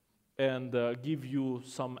and give you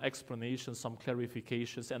some explanations, some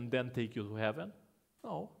clarifications, and then take you to heaven.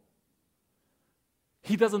 No.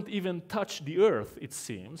 He doesn't even touch the earth, it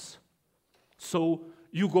seems. So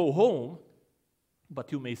you go home,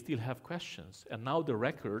 but you may still have questions. And now the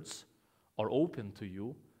records are open to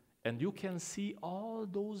you, and you can see all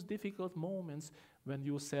those difficult moments when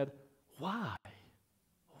you said, why?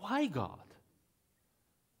 Why, God?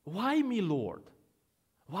 Why me, Lord?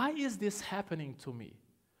 Why is this happening to me?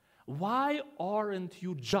 Why aren't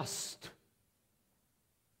you just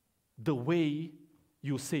the way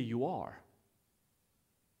you say you are?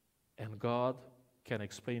 And God can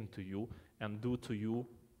explain to you and do to you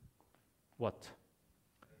what?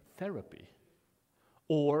 Therapy.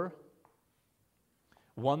 Or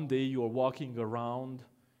one day you're walking around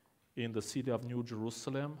in the city of New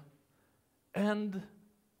Jerusalem and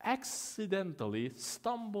accidentally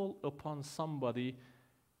stumble upon somebody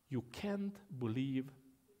you can't believe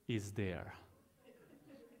is there.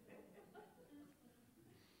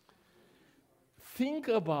 Think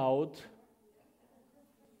about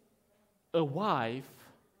a wife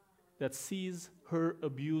that sees her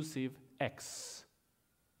abusive ex,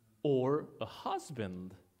 or a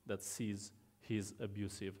husband that sees his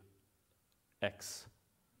abusive ex.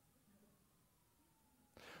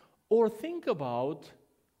 Or think about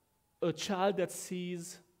a child that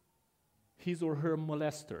sees his or her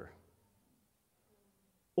molester,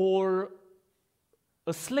 or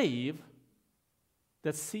a slave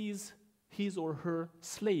that sees his or her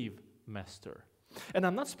slave master. And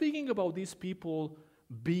I'm not speaking about these people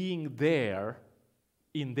being there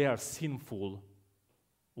in their sinful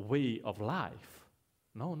way of life.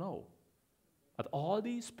 No, no. But all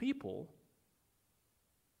these people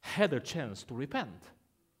had a chance to repent.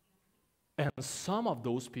 And some of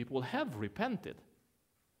those people have repented.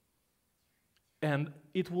 And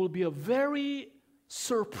it will be a very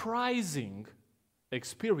surprising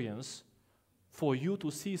experience for you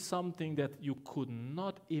to see something that you could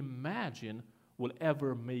not imagine will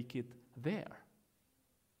ever make it there.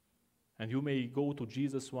 And you may go to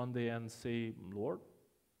Jesus one day and say, Lord,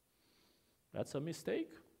 that's a mistake.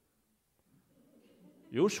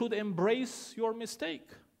 You should embrace your mistake.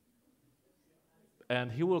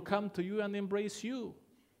 And he will come to you and embrace you.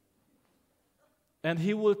 And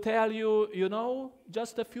he will tell you, you know,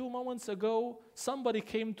 just a few moments ago, somebody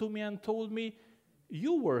came to me and told me,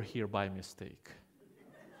 you were here by mistake.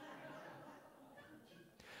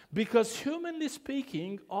 Because humanly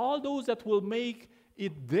speaking, all those that will make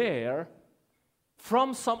it there,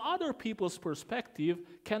 from some other people's perspective,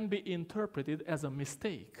 can be interpreted as a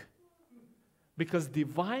mistake. Because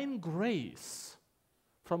divine grace,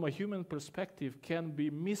 from a human perspective, can be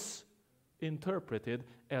misinterpreted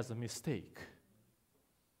as a mistake.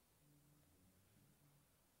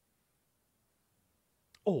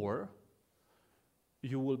 Or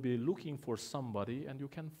you will be looking for somebody and you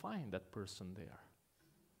can find that person there.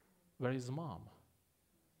 Where is mom?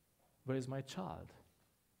 Where is my child?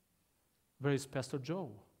 Where is Pastor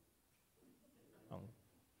Joe?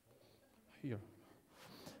 Here.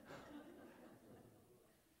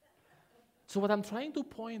 So what I'm trying to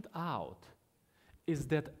point out is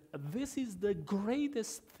that this is the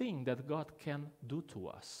greatest thing that God can do to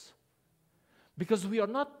us. Because we are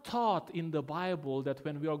not taught in the Bible that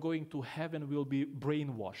when we are going to heaven, we'll be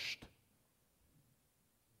brainwashed.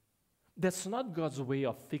 That's not God's way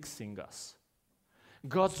of fixing us.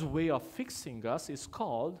 God's way of fixing us is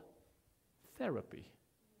called therapy.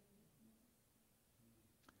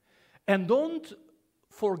 And don't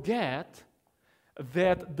forget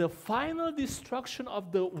that the final destruction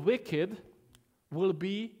of the wicked will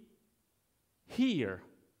be here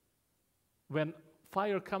when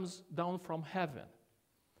fire comes down from heaven,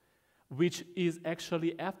 which is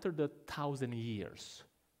actually after the 1,000 years.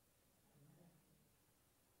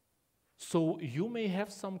 So you may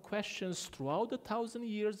have some questions throughout the 1,000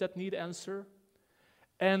 years that need answer.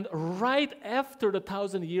 And right after the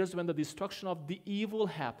 1,000 years, when the destruction of the evil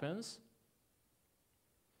happens,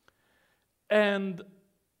 and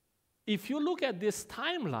if you look at this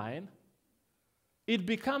timeline, it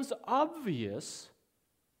becomes obvious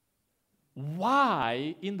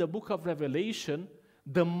why in the book of Revelation,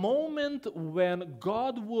 the moment when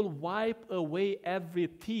God will wipe away every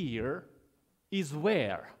tear is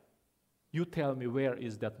where? You tell me, where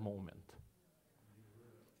is that moment?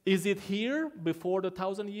 Is it here before the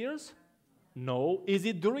 1,000 years? No. Is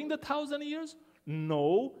it during the 1,000 years?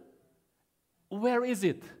 No. Where is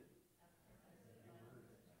it?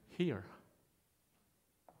 Here.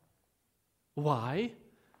 Why?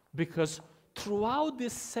 Because throughout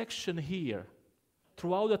this section here,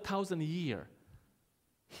 throughout the 1,000 years,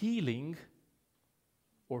 healing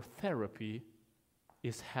or therapy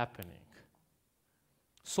is happening.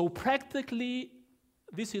 So practically,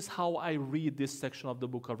 this is how I read this section of the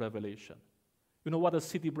book of Revelation. You know what a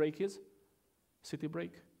city break is? City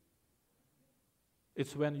break?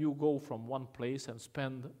 It's when you go from one place and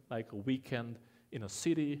spend like a weekend in a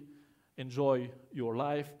city, enjoy your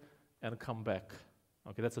life, and come back.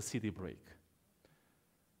 Okay, that's a city break.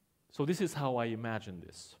 So this is how I imagine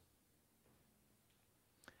this.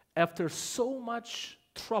 After so much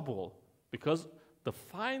trouble, because the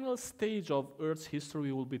final stage of Earth's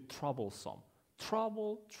history will be troublesome.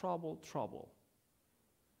 Trouble, trouble, trouble.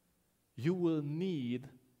 You will need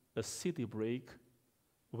a city break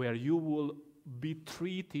where you will be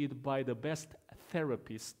treated by the best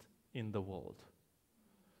therapist in the world.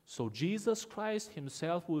 So Jesus Christ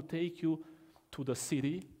himself will take you to the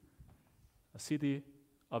city, a city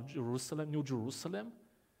of Jerusalem, New Jerusalem,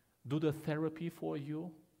 do the therapy for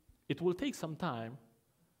you. It will take some time.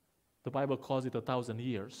 The Bible calls it 1,000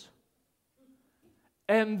 years.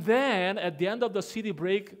 And then at the end of the city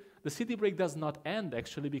break does not end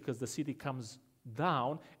actually, because the city comes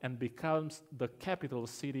down and becomes the capital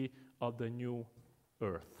city of the new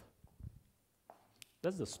earth.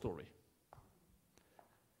 That's the story.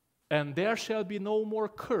 And there shall be no more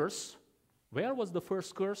curse. Where was the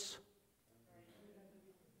first curse?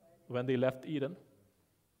 When they left Eden.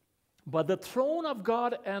 But the throne of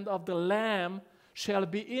God and of the Lamb shall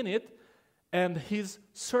be in it, and his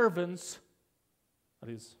servants, that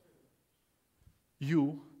is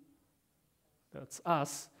you, that's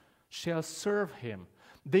us, shall serve him.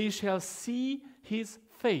 They shall see his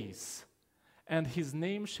face, and his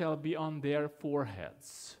name shall be on their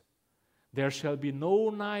foreheads. There shall be no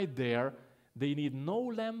night there. They need no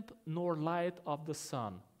lamp nor light of the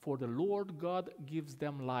sun, for the Lord God gives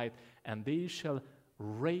them light, and they shall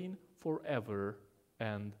reign forever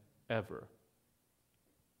and ever.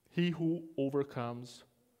 He who overcomes,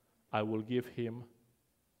 I will give him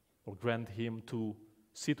or grant him to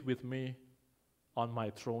sit with me on my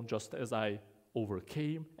throne, just as I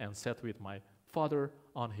overcame and sat with my Father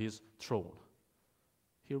on his throne.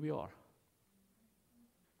 Here we are.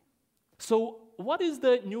 So, what is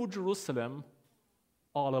the New Jerusalem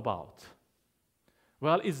all about?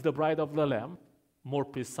 Well, it's the bride of the Lamb. More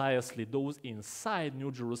precisely, those inside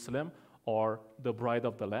New Jerusalem are the bride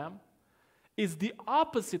of the Lamb. It's the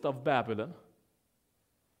opposite of Babylon.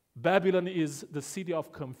 Babylon is the city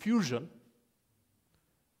of confusion.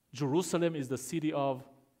 Jerusalem is the city of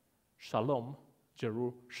Shalom,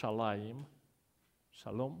 Jerusalem,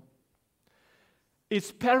 Shalom.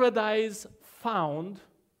 It's paradise found.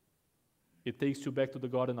 It takes you back to the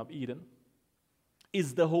Garden of Eden.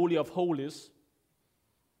 It's the Holy of Holies,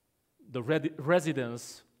 the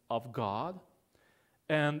residence of God.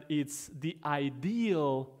 And it's the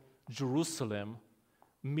ideal Jerusalem,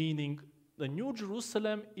 meaning the New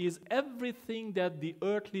Jerusalem is everything that the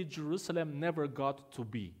earthly Jerusalem never got to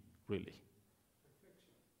be, really.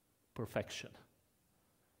 Perfection.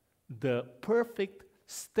 The perfect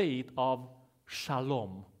state of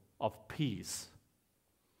shalom, of peace.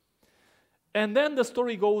 And then the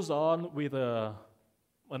story goes on with an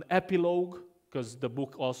epilogue, because the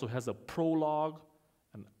book also has a prologue,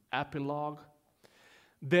 an epilogue.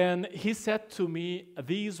 Then he said to me,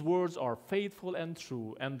 these words are faithful and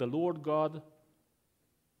true, and the Lord God,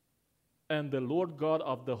 And the Lord God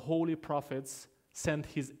of the holy prophets sent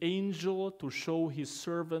his angel to show his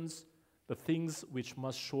servants the things which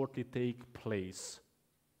must shortly take place.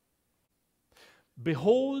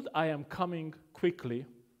 Behold, I am coming quickly.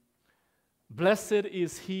 Blessed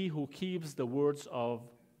is he who keeps the words of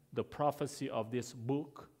the prophecy of this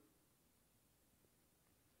book.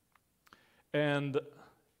 And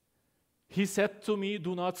he said to me,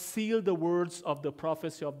 do not seal the words of the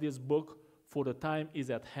prophecy of this book, for the time is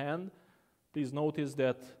at hand. Please notice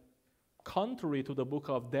that contrary to the book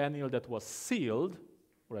of Daniel that was sealed,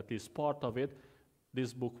 or at least part of it,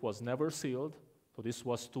 this book was never sealed. So this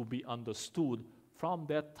was to be understood from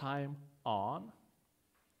that time on.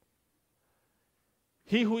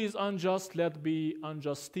 He who is unjust, let be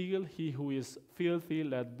unjust still. He who is filthy,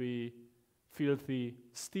 let be filthy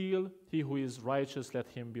still. He who is righteous, let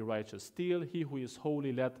him be righteous still. He who is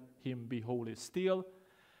holy, let him be holy still.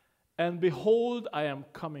 And behold, I am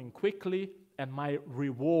coming quickly, and my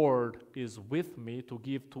reward is with me to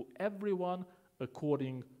give to everyone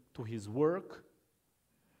according to his work.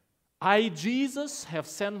 I, Jesus, have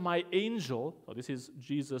sent my angel. So this is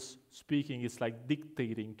Jesus speaking. It's like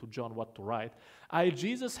dictating to John what to write. I,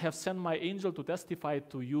 Jesus, have sent my angel to testify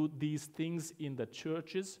to you these things in the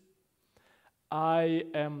churches. I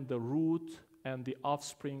am the root and the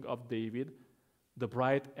offspring of David, the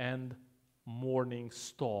bright and morning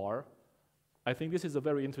star. I think this is a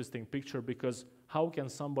very interesting picture, because how can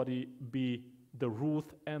somebody be the root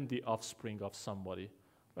and the offspring of somebody?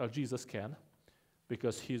 Well, Jesus can,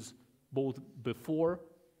 because he's both before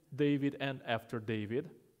David and after David.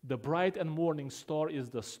 The bright and morning star is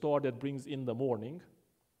the star that brings in the morning.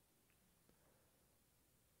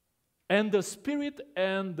 And the Spirit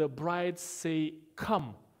and the bride say,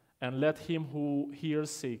 come. And let him who hears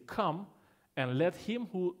say, come. And let him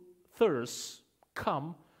who thirsts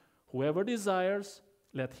come. Whoever desires,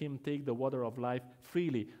 let him take the water of life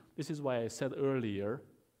freely. This is why I said earlier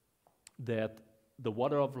that the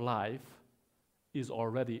water of life is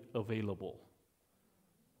already available.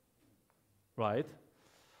 Right?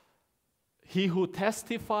 He who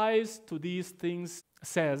testifies to these things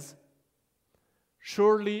says,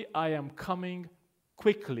 surely I am coming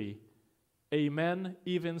quickly. Amen.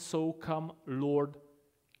 Even so come, Lord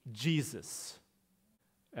Jesus.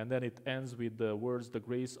 And then it ends with the words, the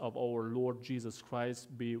grace of our Lord Jesus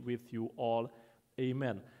Christ be with you all.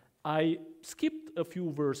 Amen. I skipped a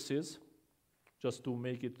few verses just to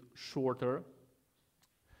make it shorter.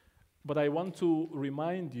 But I want to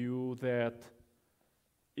remind you that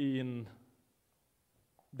in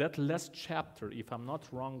that last chapter, if I'm not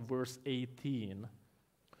wrong, verse 18,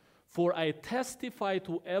 for I testify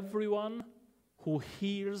to everyone who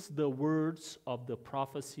hears the words of the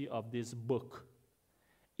prophecy of this book.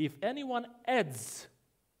 If anyone adds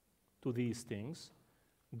to these things,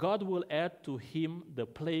 God will add to him the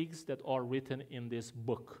plagues that are written in this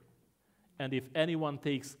book. And if anyone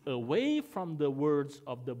takes away from the words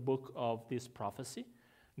of the book of this prophecy,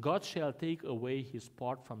 God shall take away his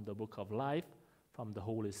part from the book of life, from the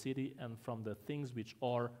holy city, and from the things which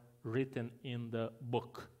are written in the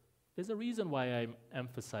book. There's a reason why I'm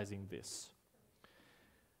emphasizing this.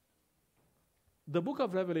 The book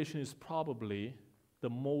of Revelation is probably the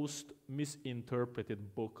most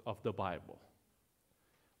misinterpreted book of the Bible.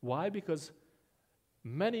 Why? Because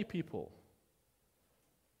many people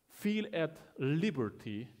feel at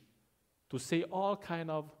liberty to say all kind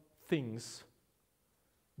of things,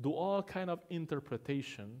 do all kind of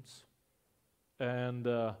interpretations, and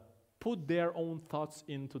put their own thoughts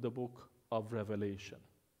into the book of Revelation,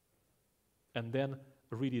 and then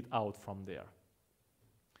read it out from there.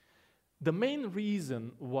 The main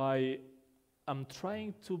reason why I'm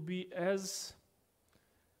trying to be as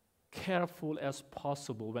careful as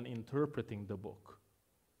possible when interpreting the book,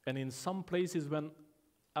 and in some places when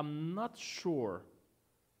I'm not sure,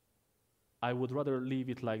 I would rather leave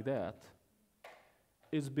it like that,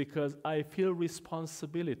 is because I feel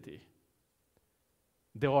responsibility.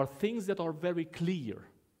 There are things that are very clear.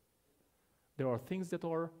 There are things that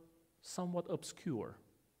are somewhat obscure,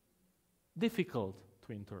 difficult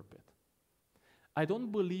to interpret. I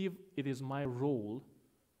don't believe it is my role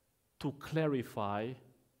to clarify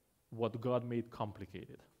what God made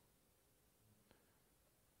complicated.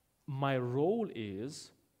 My role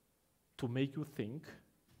is to make you think,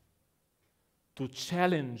 to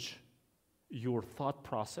challenge your thought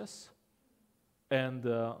process, and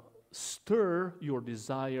stir your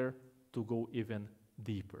desire to go even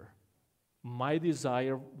deeper. My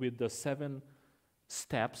desire with the 7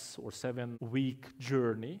 steps or 7-week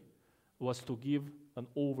journey was to give an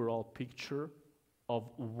overall picture of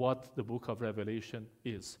what the book of Revelation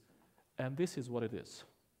is. And this is what it is.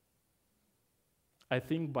 I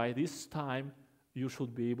think by this time you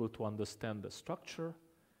should be able to understand the structure,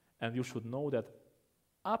 and you should know that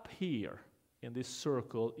up here in this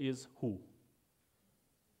circle is who?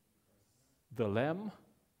 The Lamb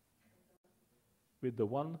with the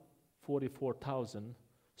 144,000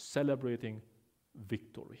 celebrating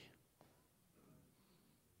victory.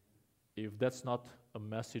 If that's not a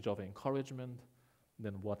message of encouragement,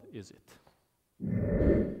 then what is it?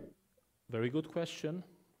 Very good question.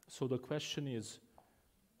 So the question is,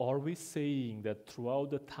 are we saying that throughout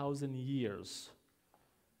the 1,000 years,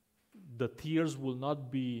 the tears will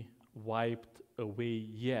not be wiped away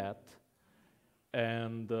yet,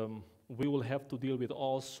 and we will have to deal with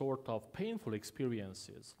all sort of painful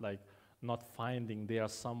experiences, like not finding there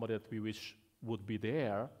somebody that we wish would be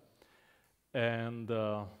there? And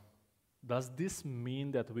does this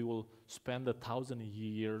mean that we will spend 1,000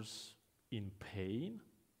 years in pain?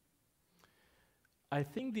 I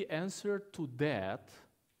think the answer to that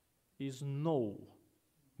is no,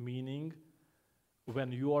 meaning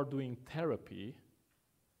when you are doing therapy,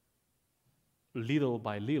 little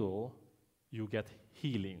by little, you get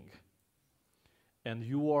healing. And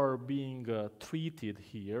you are being treated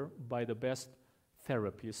here by the best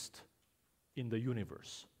therapist in the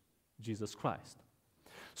universe, Jesus Christ.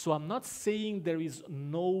 So I'm not saying there is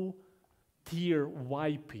no tear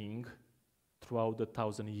wiping throughout the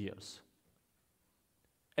 1,000 years.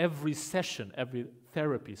 Every session, every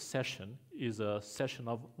therapy session is a session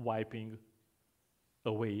of wiping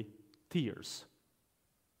away tears.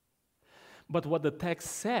 But what the text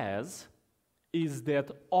says is that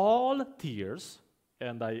all tears,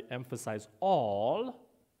 and I emphasize all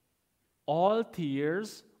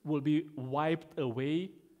tears will be wiped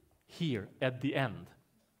away here at the end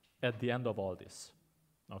of all this.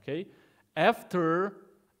 Okay? After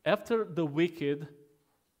the wicked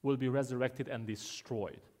will be resurrected and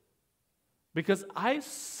destroyed. Because I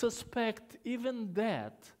suspect even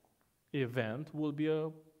that event will be a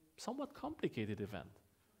somewhat complicated event.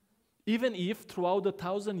 Even if throughout the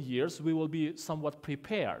 1,000 years we will be somewhat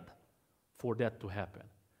prepared for that to happen.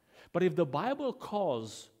 But if the Bible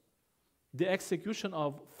calls the execution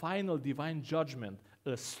of final divine judgment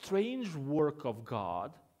a strange work of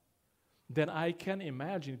God, then I can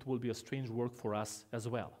imagine it will be a strange work for us as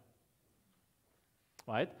well.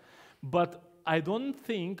 Right? But I don't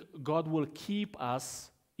think God will keep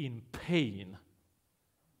us in pain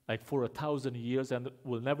like for 1,000 years and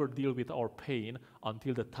will never deal with our pain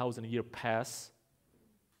until the 1,000 years pass,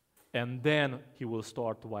 and then he will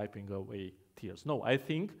start wiping away tears. No, I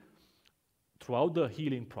think throughout the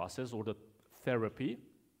healing process or the therapy,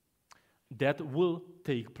 that will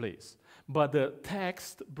take place. But the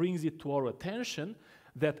text brings it to our attention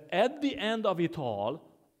that at the end of it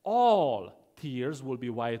all tears will be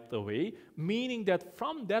wiped away, meaning that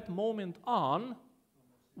from that moment on,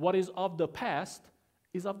 what is of the past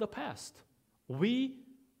is of the past. We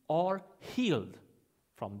are healed.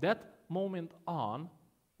 From that moment on,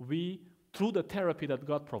 we, through the therapy that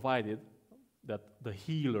God provided, that the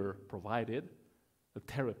healer provided, the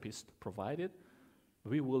therapist provided,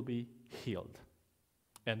 we will be healed.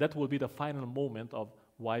 And that will be the final moment of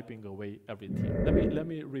wiping away every tear. Let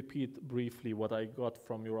me repeat briefly what I got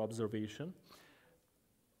from your observation.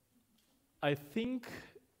 I think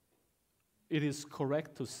it is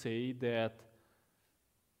correct to say that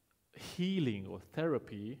healing or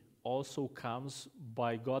therapy also comes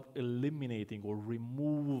by God eliminating or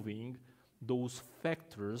removing those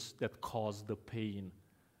factors that cause the pain,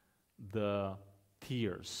 the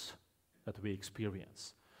tears that we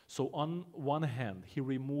experience. So on one hand, he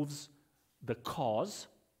removes the cause.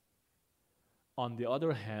 On the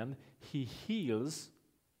other hand, he heals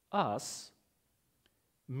us,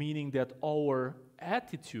 meaning that our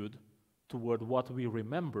attitude toward what we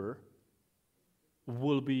remember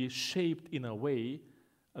will be shaped in a way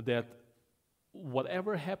that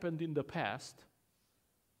whatever happened in the past,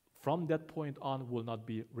 from that point on, will not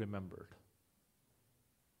be remembered.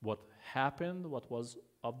 What happened, what was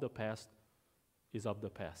of the past, is of the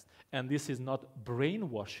past. And this is not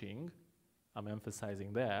brainwashing, I'm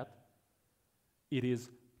emphasizing that. It is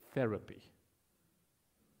therapy,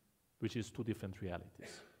 which is two different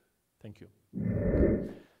realities. Thank you.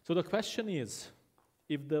 So the question is,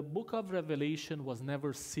 if the book of Revelation was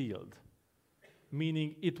never sealed,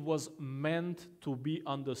 meaning it was meant to be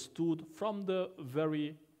understood from the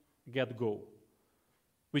very get-go,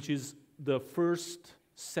 which is the first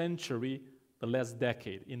century, the last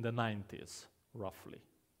decade, in the 90s, roughly.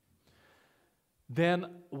 Then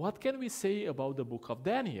what can we say about the book of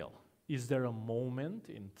Daniel? Is there a moment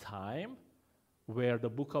in time where the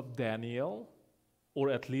book of Daniel, or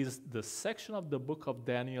at least the section of the book of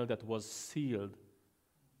Daniel that was sealed,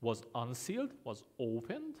 was unsealed, was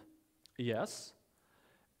opened, yes,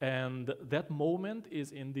 and that moment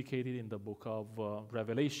is indicated in the book of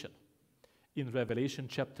Revelation, in Revelation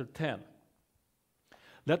chapter 10.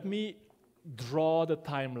 Let me draw the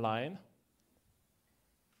timeline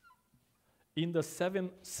in the 7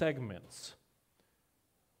 segments.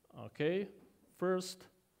 Okay, first,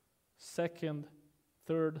 second,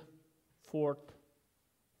 third, fourth,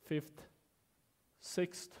 fifth,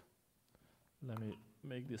 sixth. Let me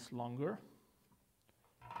make this longer.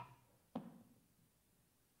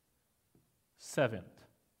 7th.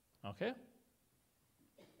 Okay?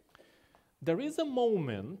 There is a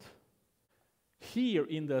moment here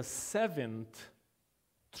in the 7th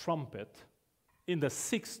trumpet, in the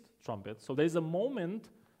 6th trumpet. So there is a moment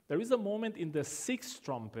in the 6th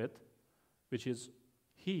trumpet, which is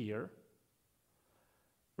here,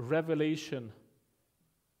 Revelation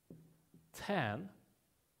 10,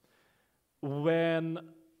 when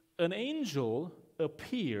an angel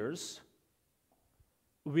appears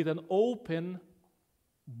with an open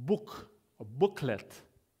book, a booklet,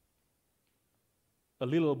 a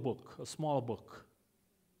little book, a small book,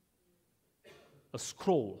 a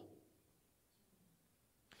scroll.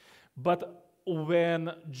 But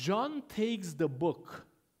when John takes the book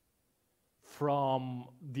from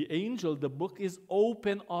the angel, the book is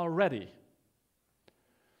open already.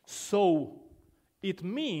 So it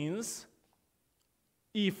means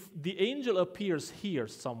if the angel appears here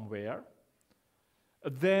somewhere,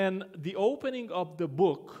 then the opening of the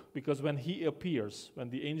book, because when he appears, when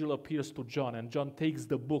the angel appears to John and John takes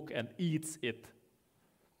the book and eats it,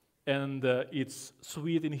 and it's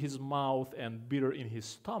sweet in his mouth and bitter in his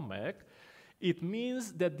stomach, it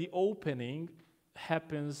means that the opening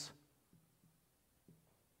happens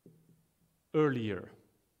earlier.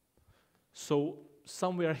 So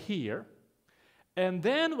somewhere here. And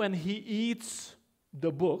then when he eats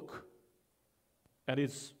the book, and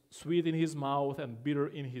it's sweet in his mouth and bitter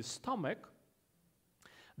in his stomach,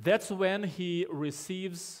 that's when he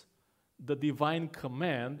receives the divine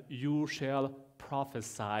command, you shall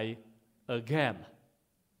prophesy again.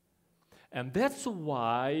 And that's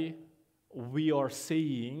why we are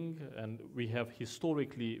saying, and we have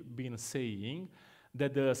historically been saying,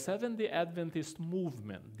 that the Seventh-day Adventist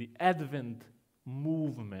movement, the Advent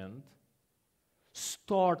movement,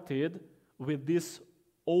 started with this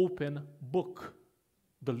open book,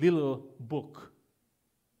 the little book,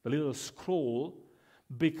 the little scroll,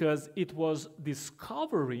 because it was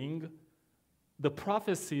discovering the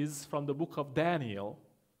prophecies from the book of Daniel,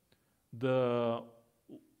 the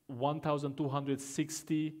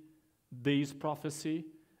 1260 days prophecy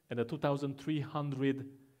and the 2300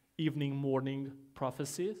 evening morning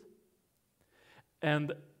prophecies.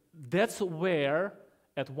 And that's where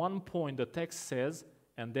at one point the text says,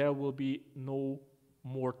 and there will be no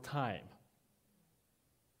more time,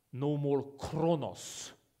 no more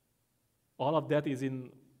chronos. All of that is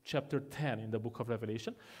in chapter 10 in the book of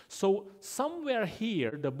Revelation. So somewhere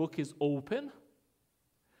here the book is open,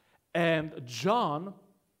 and John,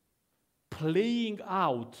 playing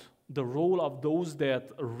out the role of those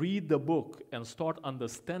that read the book and start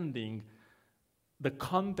understanding the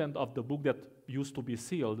content of the book that used to be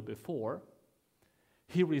sealed before,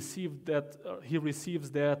 he receives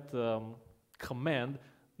that command,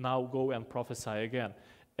 now go and prophesy again.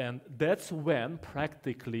 And that's when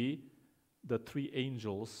practically the 3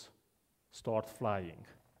 angels start flying.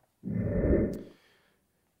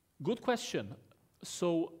 Good question.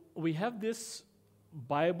 So we have this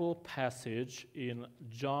Bible passage in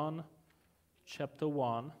John chapter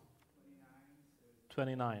 1,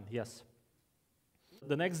 29, yes.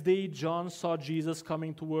 The next day John saw Jesus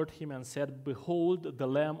coming toward him and said, "Behold, the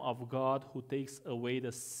Lamb of God who takes away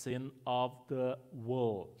the sin of the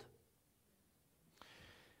world."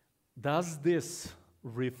 Does this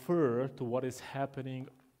refer to what is happening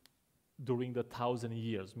during the 1,000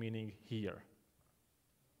 years, meaning here?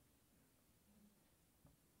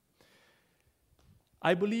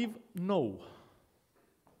 I believe no.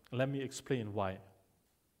 Let me explain why.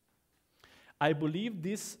 I believe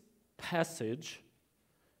this passage,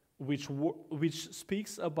 which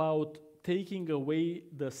speaks about taking away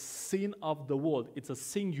the sin of the world, it's a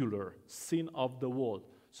singular sin of the world.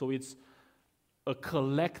 So it's a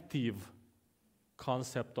collective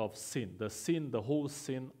concept of sin. The whole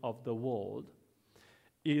sin of the world,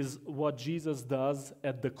 is what Jesus does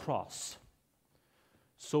at the cross.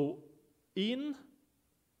 So in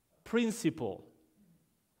principle,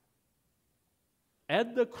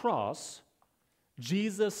 at the cross,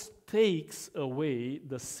 Jesus takes away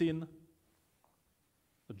the sin,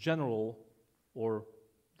 the general or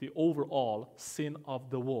the overall sin of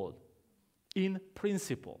the world. In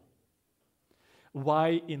principle.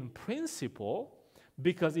 Why in principle?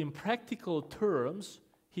 Because in practical terms,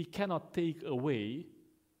 he cannot take away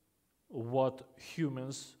what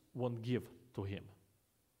humans won't give to him.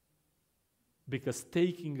 Because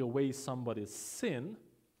taking away somebody's sin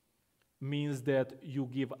means that you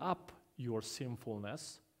give up your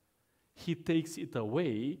sinfulness, he takes it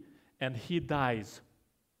away, and he dies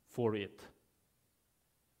for it.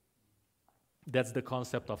 That's the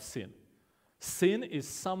concept of sin. Sin is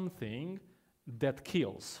something that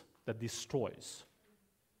kills, that destroys.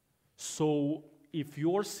 So if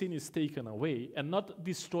your sin is taken away, and not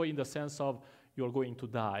destroy in the sense of you're going to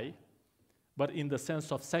die, but in the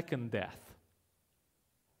sense of second death,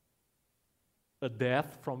 a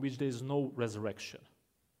death from which there is no resurrection.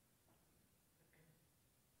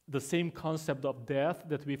 The same concept of death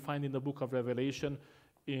that we find in the book of Revelation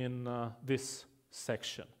in this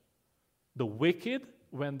section. The wicked,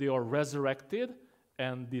 when they are resurrected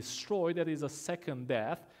and destroyed, that is a second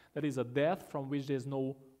death. That is a death from which there is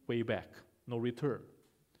no way back, no return.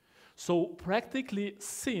 So practically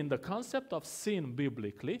sin, the concept of sin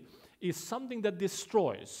biblically, is something that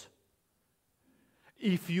destroys.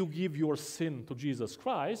 If you give your sin to Jesus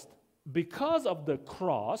Christ, because of the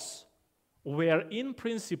cross, where in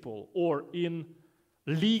principle or in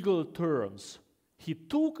legal terms he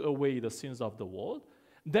took away the sins of the world,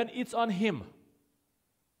 then it's on him.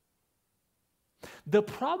 The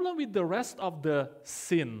problem with the rest of the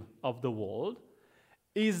sin of the world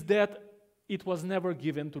is that it was never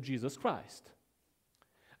given to Jesus Christ.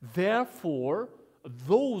 Therefore,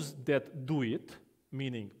 those that do it,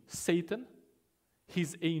 meaning Satan,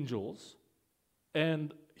 his angels,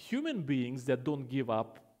 and human beings that don't give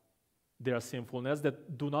up their sinfulness,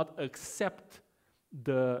 that do not accept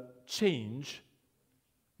the change,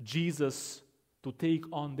 Jesus to take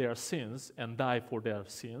on their sins and die for their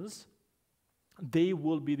sins, they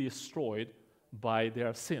will be destroyed by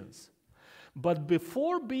their sins. But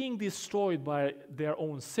before being destroyed by their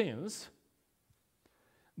own sins,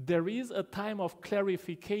 there is a time of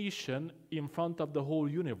clarification in front of the whole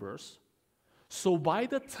universe. So by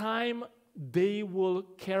the time they will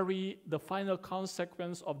carry the final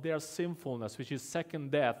consequence of their sinfulness, which is second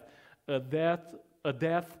death, a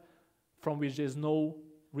death from which there is no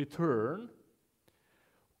return,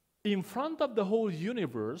 in front of the whole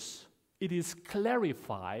universe, it is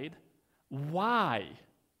clarified why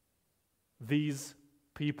these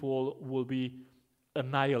people will be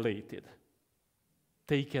annihilated,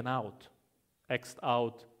 taken out, X'd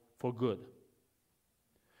out for good.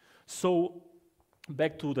 So,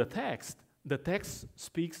 back to the text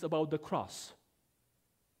speaks about the cross.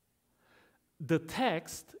 The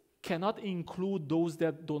text cannot include those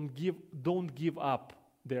that don't give up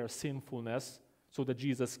their sinfulness so that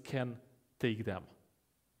Jesus can take them.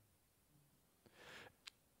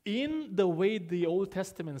 In the way the Old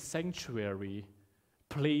Testament sanctuary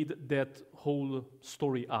played that whole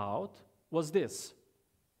story out was this.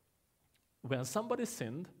 When somebody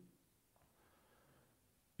sinned,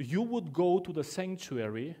 you would go to the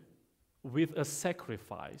sanctuary with a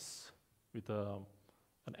sacrifice, with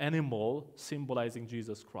an animal symbolizing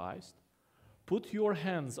Jesus Christ. Put your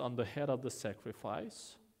hands on the head of the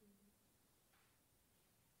sacrifice,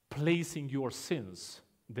 placing your sins,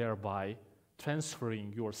 thereby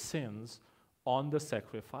transferring your sins on the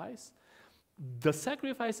sacrifice. The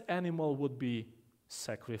sacrifice animal would be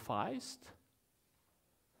sacrificed,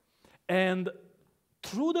 and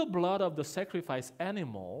through the blood of the sacrifice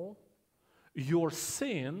animal, your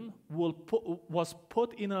sin was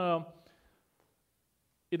put in a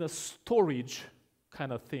storage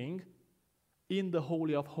kind of thing in the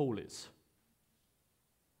Holy of Holies.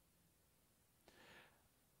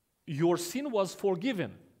 Your sin was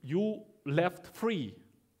forgiven. You left free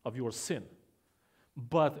of your sin.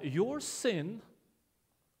 But your sin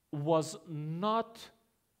was not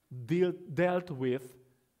dealt with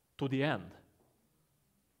to the end.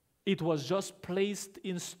 It was just placed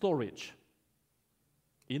in storage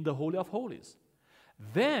in the Holy of Holies.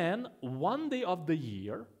 Then, one day of the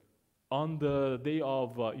year, on the day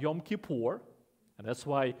of Yom Kippur, and that's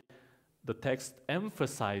why the text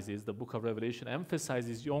emphasizes, the book of Revelation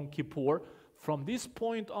emphasizes Yom Kippur. From this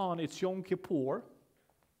point on, it's Yom Kippur.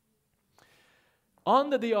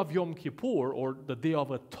 On the day of Yom Kippur, or the Day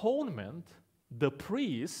of Atonement, the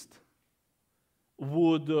priest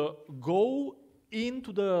would go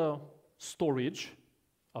into the storage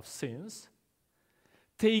of sins,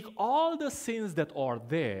 take all the sins that are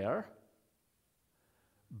there,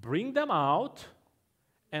 bring them out,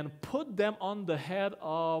 and put them on the head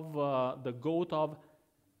of the goat of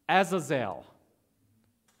Azazel.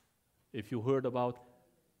 If you heard about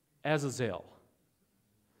Azazel.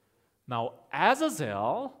 Now,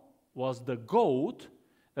 Azazel was the goat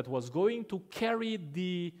that was going to carry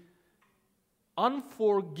the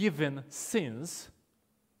unforgiven sins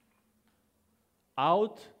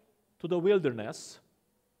out to the wilderness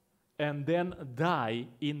and then die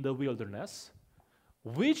in the wilderness,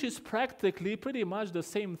 which is practically pretty much the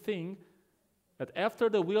same thing that after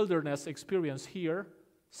the wilderness experience here,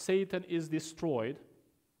 Satan is destroyed,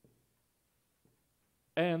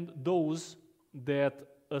 and those that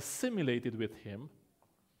assimilated with him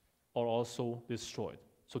are also destroyed.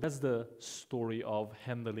 So that's the story of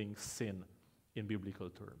handling sin in biblical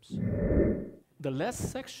terms. The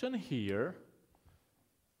last section here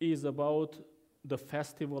is about the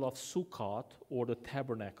festival of Sukkot, or the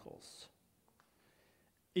tabernacles.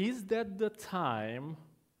 Is that the time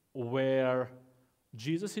where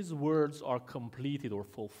Jesus' words are completed or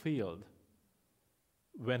fulfilled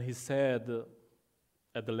when he said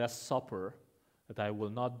at the Last Supper that I will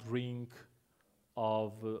not drink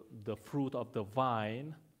of the fruit of the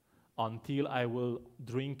vine until I will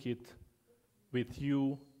drink it with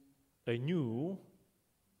you anew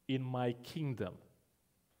in my kingdom?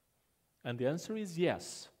 And the answer is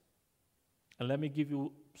yes. And let me give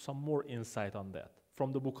you some more insight on that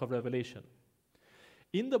from the book of Revelation.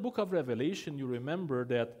 In the book of Revelation, you remember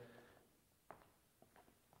that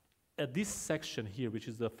at this section here, which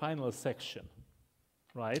is the final section,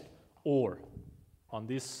 right? Or on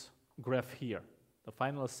this graph here, the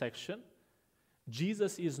final section,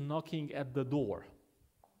 Jesus is knocking at the door.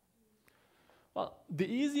 Well, the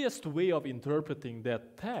easiest way of interpreting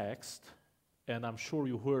that text, and I'm sure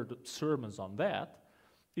you heard sermons on that,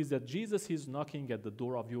 is that Jesus is knocking at the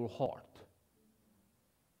door of your heart.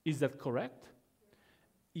 Is that correct?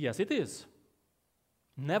 Yes, it is.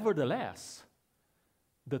 Nevertheless,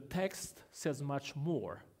 the text says much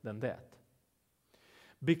more than that.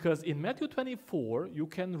 Because in Matthew 24, you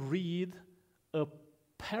can read a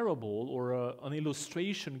parable or an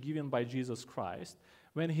illustration given by Jesus Christ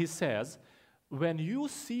when he says, when you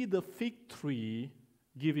see the fig tree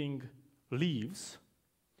giving leaves,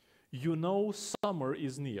 you know summer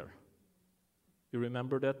is near. You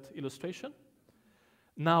remember that illustration?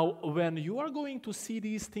 Now, when you are going to see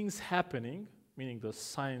these things happening, meaning the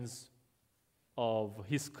signs of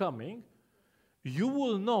his coming, you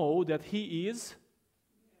will know that he is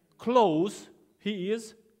close, he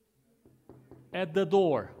is at the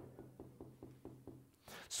door.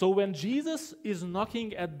 So when Jesus is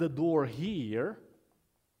knocking at the door here,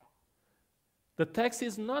 the text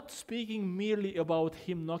is not speaking merely about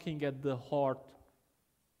him knocking at the heart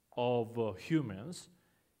of humans.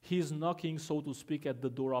 He's knocking, so to speak, at the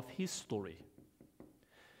door of history.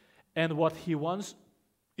 And what he wants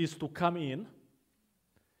is to come in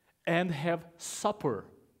and have supper,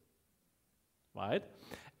 right?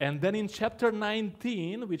 And then in chapter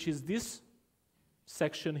 19, which is this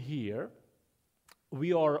section here,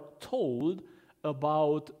 we are told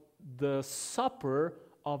about the supper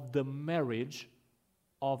of the marriage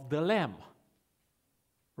of the Lamb,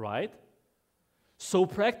 right? So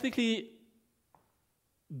practically,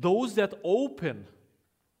 those that open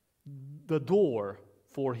the door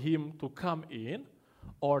for him to come in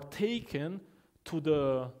are taken to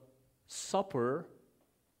the supper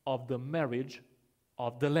of the marriage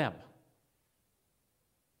of the Lamb.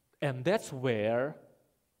 And that's where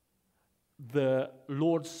the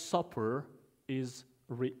Lord's Supper is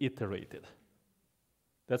reiterated.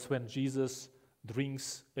 That's when Jesus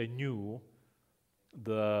drinks anew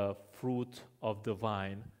the fruit of the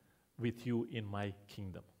vine with you in my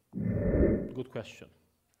kingdom. Good question.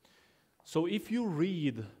 So if you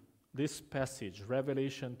read this passage,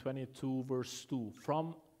 Revelation 22 verse 2,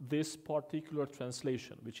 from this particular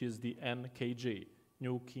translation, which is the NKJ,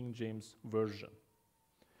 New King James Version,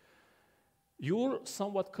 you're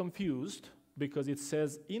somewhat confused because it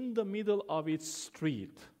says in the middle of its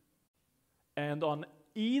street and on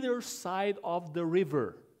either side of the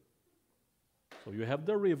river. So you have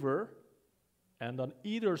the river, and on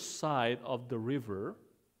either side of the river,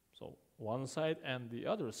 so one side and the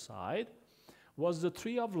other side, was the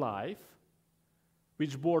tree of life,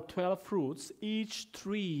 which bore 12 fruits, each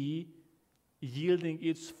tree yielding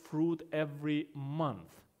its fruit every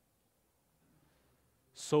month.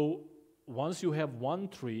 So once you have one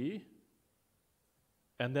tree,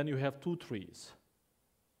 and then you have two trees.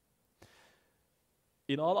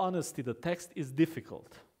 In all honesty, the text is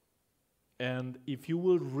difficult. And if you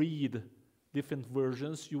will read different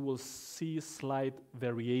versions, you will see slight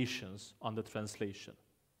variations on the translation.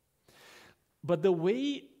 But the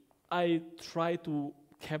way I try to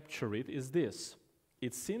capture it is this.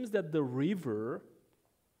 It seems that the river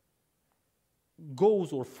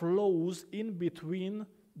goes or flows in between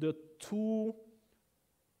the two,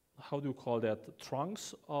 how do you call that,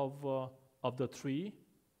 trunks of the tree.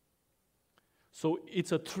 So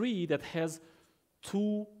it's a tree that has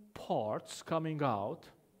two parts coming out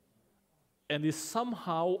and is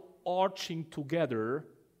somehow arching together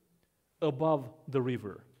above the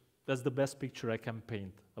river. That's the best picture I can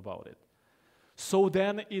paint about it. So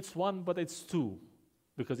then it's one, but it's two,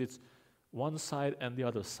 because it's one side and the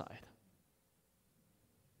other side.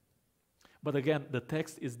 But again, the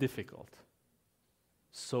text is difficult.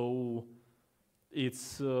 So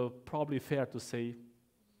it's probably fair to say,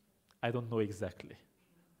 I don't know exactly.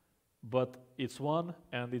 But it's one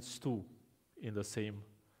and it's two in the same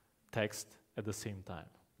text at the same time.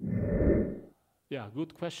 Yeah,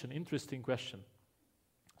 good question, interesting question.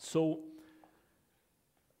 So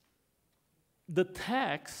the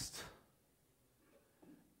text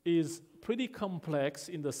is pretty complex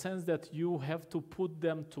in the sense that you have to put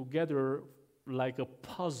them together like a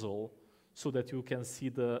puzzle so that you can see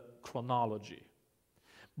the chronology.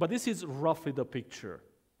 But this is roughly the picture.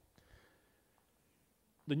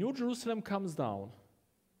 The New Jerusalem comes down,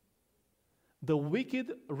 the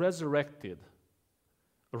wicked resurrected,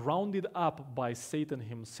 rounded up by Satan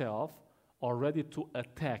himself, are ready to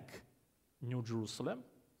attack New Jerusalem.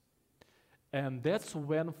 And that's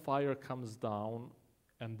when fire comes down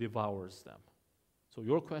and devours them. So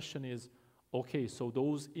your question is, okay, so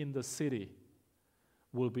those in the city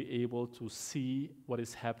will be able to see what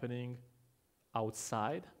is happening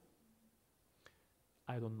outside?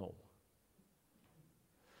 I don't know.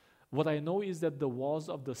 What I know is that the walls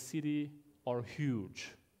of the city are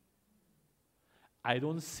huge. I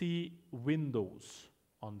don't see windows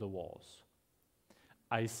on the walls.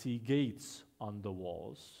 I see gates on the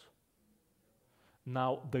walls.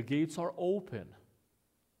 Now, the gates are open.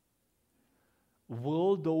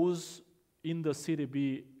 Will those in the city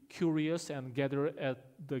be curious and gather at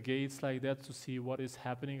the gates like that to see what is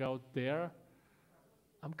happening out there?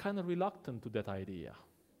 I'm kind of reluctant to that idea.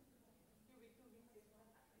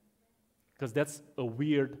 Because that's a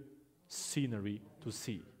weird scenery to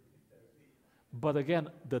see. But again,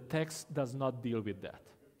 the text does not deal with that.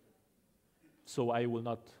 So I will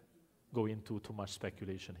not go into too much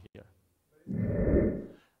speculation here.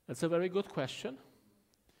 That's a very good question.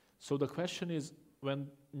 So the question is, when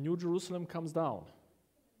New Jerusalem comes down,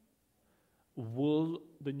 will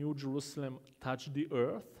the New Jerusalem touch the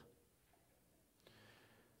earth?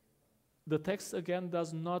 The text again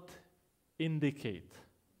does not indicate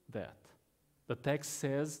that. The text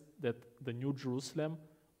says that the New Jerusalem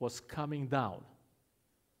was coming down.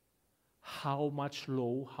 How much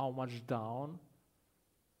low, how much down,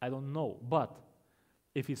 I don't know. But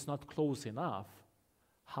if it's not close enough,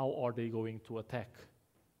 how are they going to attack?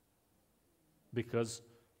 Because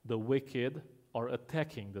the wicked are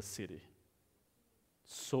attacking the city.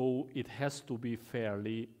 So it has to be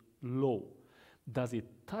fairly low. Does it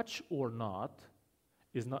touch or not?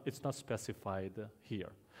 It's not specified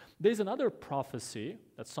here. There's another prophecy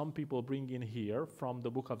that some people bring in here from the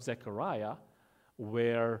book of Zechariah,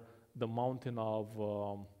 where the mountain of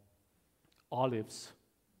Olives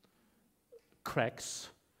cracks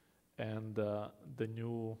and the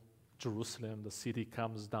New Jerusalem, the city,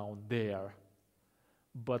 comes down there.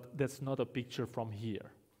 But that's not a picture from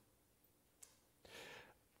here.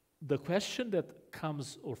 The question that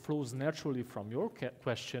comes or flows naturally from your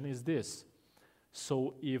question is this.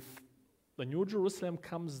 So if the New Jerusalem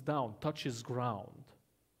comes down, touches ground,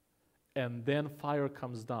 and then fire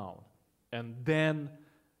comes down, and then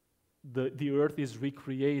the earth is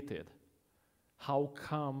recreated, how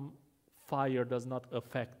come fire does not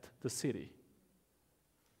affect the city?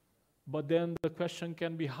 But then the question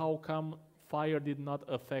can be, how come fire did not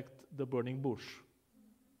affect the burning bush?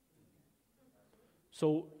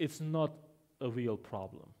 So it's not a real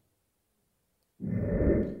problem.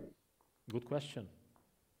 Good question.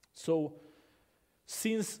 So,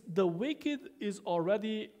 since the wicked is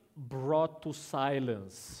already brought to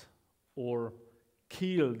silence or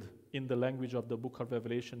killed in the language of the book of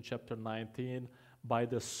Revelation chapter 19 by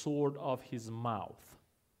the sword of his mouth,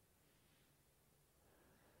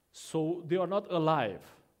 so they are not alive,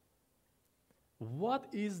 what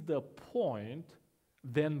is the point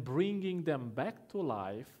then bringing them back to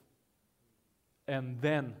life and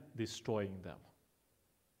then destroying them?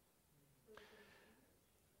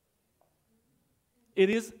 It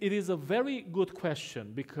is a very good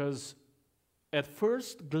question, because at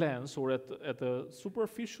first glance or at a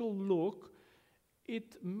superficial look,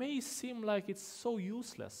 it may seem like it's so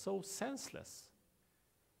useless, so senseless.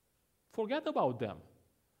 Forget about them.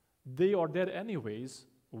 They are dead anyways.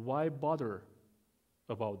 Why bother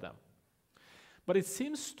about them? But it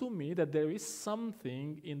seems to me that there is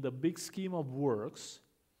something in the big scheme of works,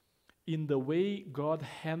 in the way God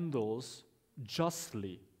handles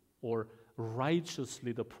justly or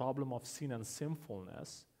righteously the problem of sin and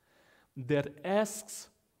sinfulness, that asks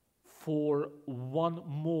for one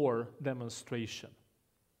more demonstration.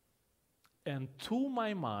 And to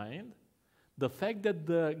my mind, the fact that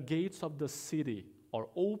the gates of the city are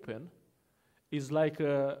open is like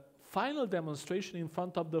a final demonstration in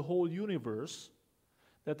front of the whole universe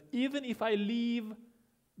that even if I leave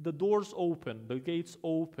the doors open, the gates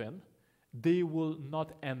open, they will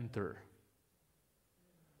not enter.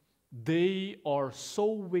 They are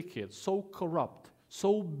so wicked, so corrupt,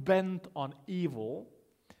 so bent on evil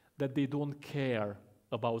that they don't care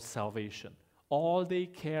about salvation. All they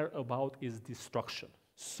care about is destruction.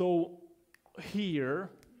 So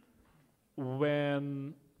here,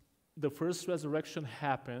 when the first resurrection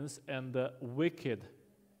happens and the wicked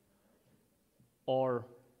are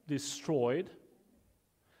destroyed,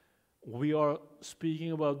 we are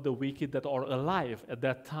speaking about the wicked that are alive at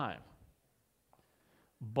that time.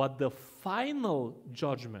 But the final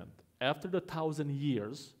judgment after the 1,000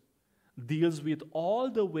 years deals with all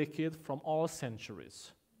the wicked from all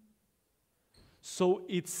centuries. So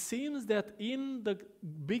it seems that in the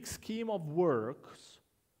big scheme of works,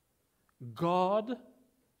 God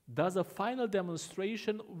does a final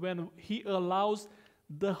demonstration when He allows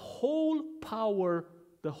the whole power,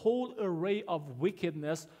 the whole array of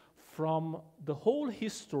wickedness from the whole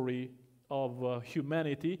history of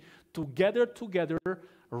humanity to gather together,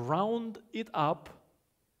 round it up,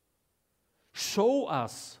 show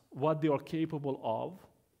us what they are capable of,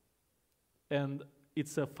 and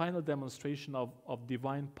it's a final demonstration of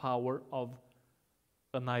divine power of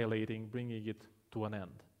annihilating, bringing it to an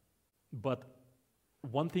end. But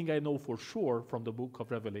one thing I know for sure from the book of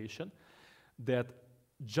Revelation, that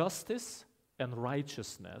justice and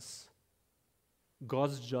righteousness,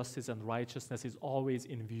 God's justice and righteousness is always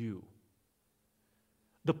in view.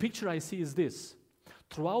 The picture I see is this.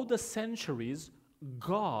 Throughout the centuries,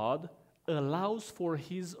 God allows for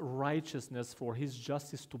His righteousness, for His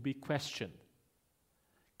justice to be questioned.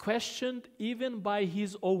 Questioned even by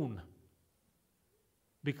His own.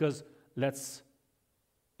 Because let's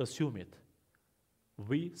assume it.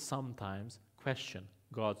 We sometimes question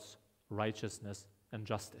God's righteousness and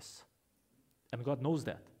justice. And God knows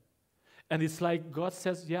that. And it's like God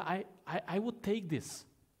says, yeah, I would take this.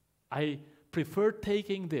 I prefer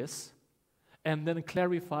taking this and then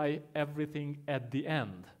clarify everything at the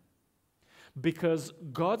end. Because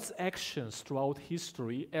God's actions throughout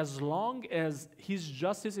history, as long as His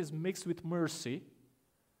justice is mixed with mercy,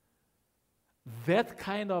 that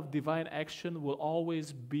kind of divine action will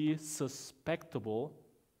always be susceptible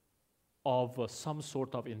of some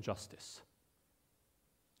sort of injustice.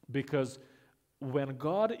 Because when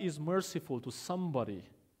God is merciful to somebody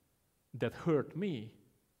that hurt me,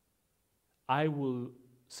 I will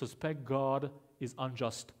suspect God is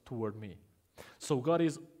unjust toward me. So God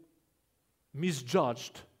is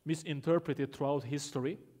misjudged, misinterpreted throughout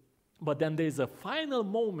history, but then there is a final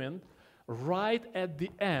moment right at the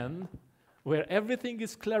end where everything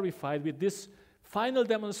is clarified with this final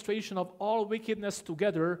demonstration of all wickedness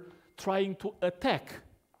together trying to attack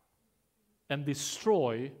and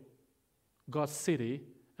destroy God's city,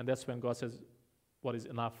 and that's when God says, what is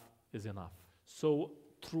enough is enough. So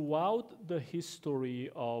throughout the history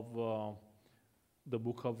of the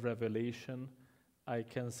book of Revelation, I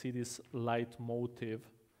can see this leitmotif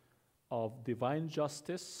of divine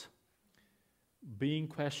justice being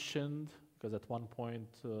questioned, because at one point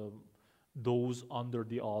those under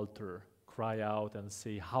the altar cry out and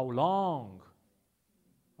say, how long?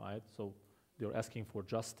 Right? So they're asking for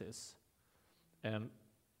justice. And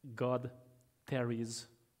God tarries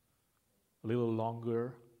a little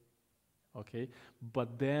longer, okay?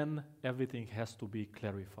 But then everything has to be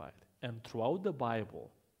clarified. And throughout the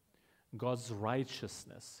Bible, God's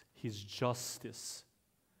righteousness, His justice,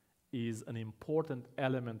 is an important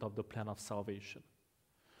element of the plan of salvation.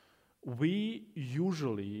 We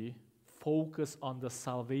usually focus on the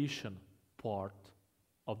salvation part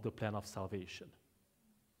of the plan of salvation.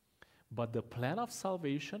 But the plan of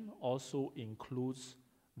salvation also includes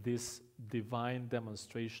this divine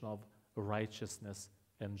demonstration of righteousness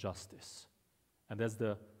and justice. And that's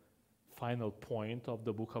the final point of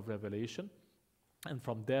the book of Revelation. And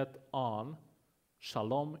from that on,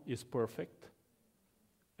 shalom is perfect.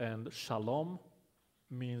 And shalom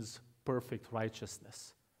means perfect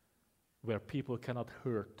righteousness, where people cannot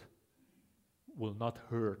hurt, will not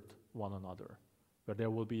hurt one another, where there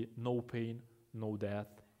will be no pain, no death,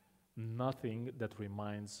 nothing that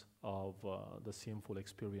reminds of the sinful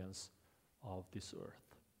experience of this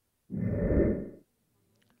earth.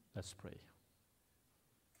 Let's pray.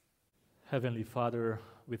 Heavenly Father,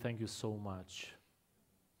 we thank you so much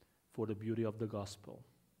for the beauty of the gospel.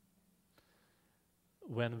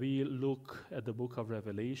 When we look at the book of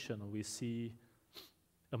Revelation, we see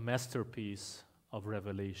a masterpiece of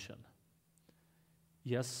revelation.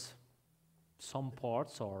 Yes, some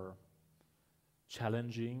parts are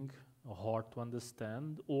challenging, hard to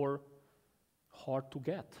understand, or hard to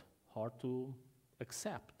get, hard to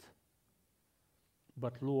accept.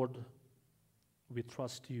 But Lord, we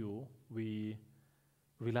trust you, we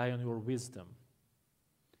rely on your wisdom,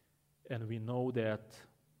 and we know that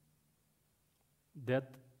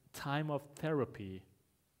that time of therapy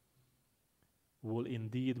will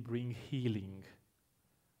indeed bring healing,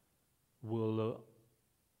 will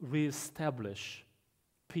reestablish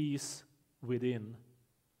peace within,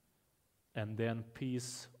 and then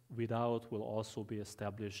peace without will also be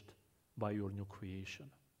established by your new creation.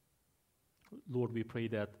 Lord, we pray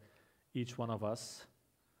that each one of us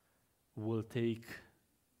will take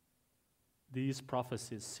these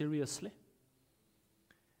prophecies seriously,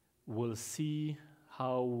 will see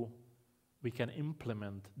how we can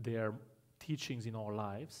implement their teachings in our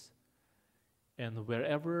lives, and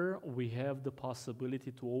wherever we have the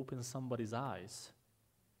possibility to open somebody's eyes,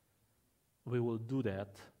 we will do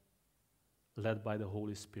that, led by the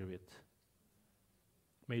Holy Spirit.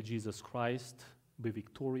 May Jesus Christ be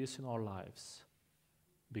victorious in our lives,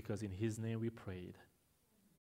 because in his name we prayed.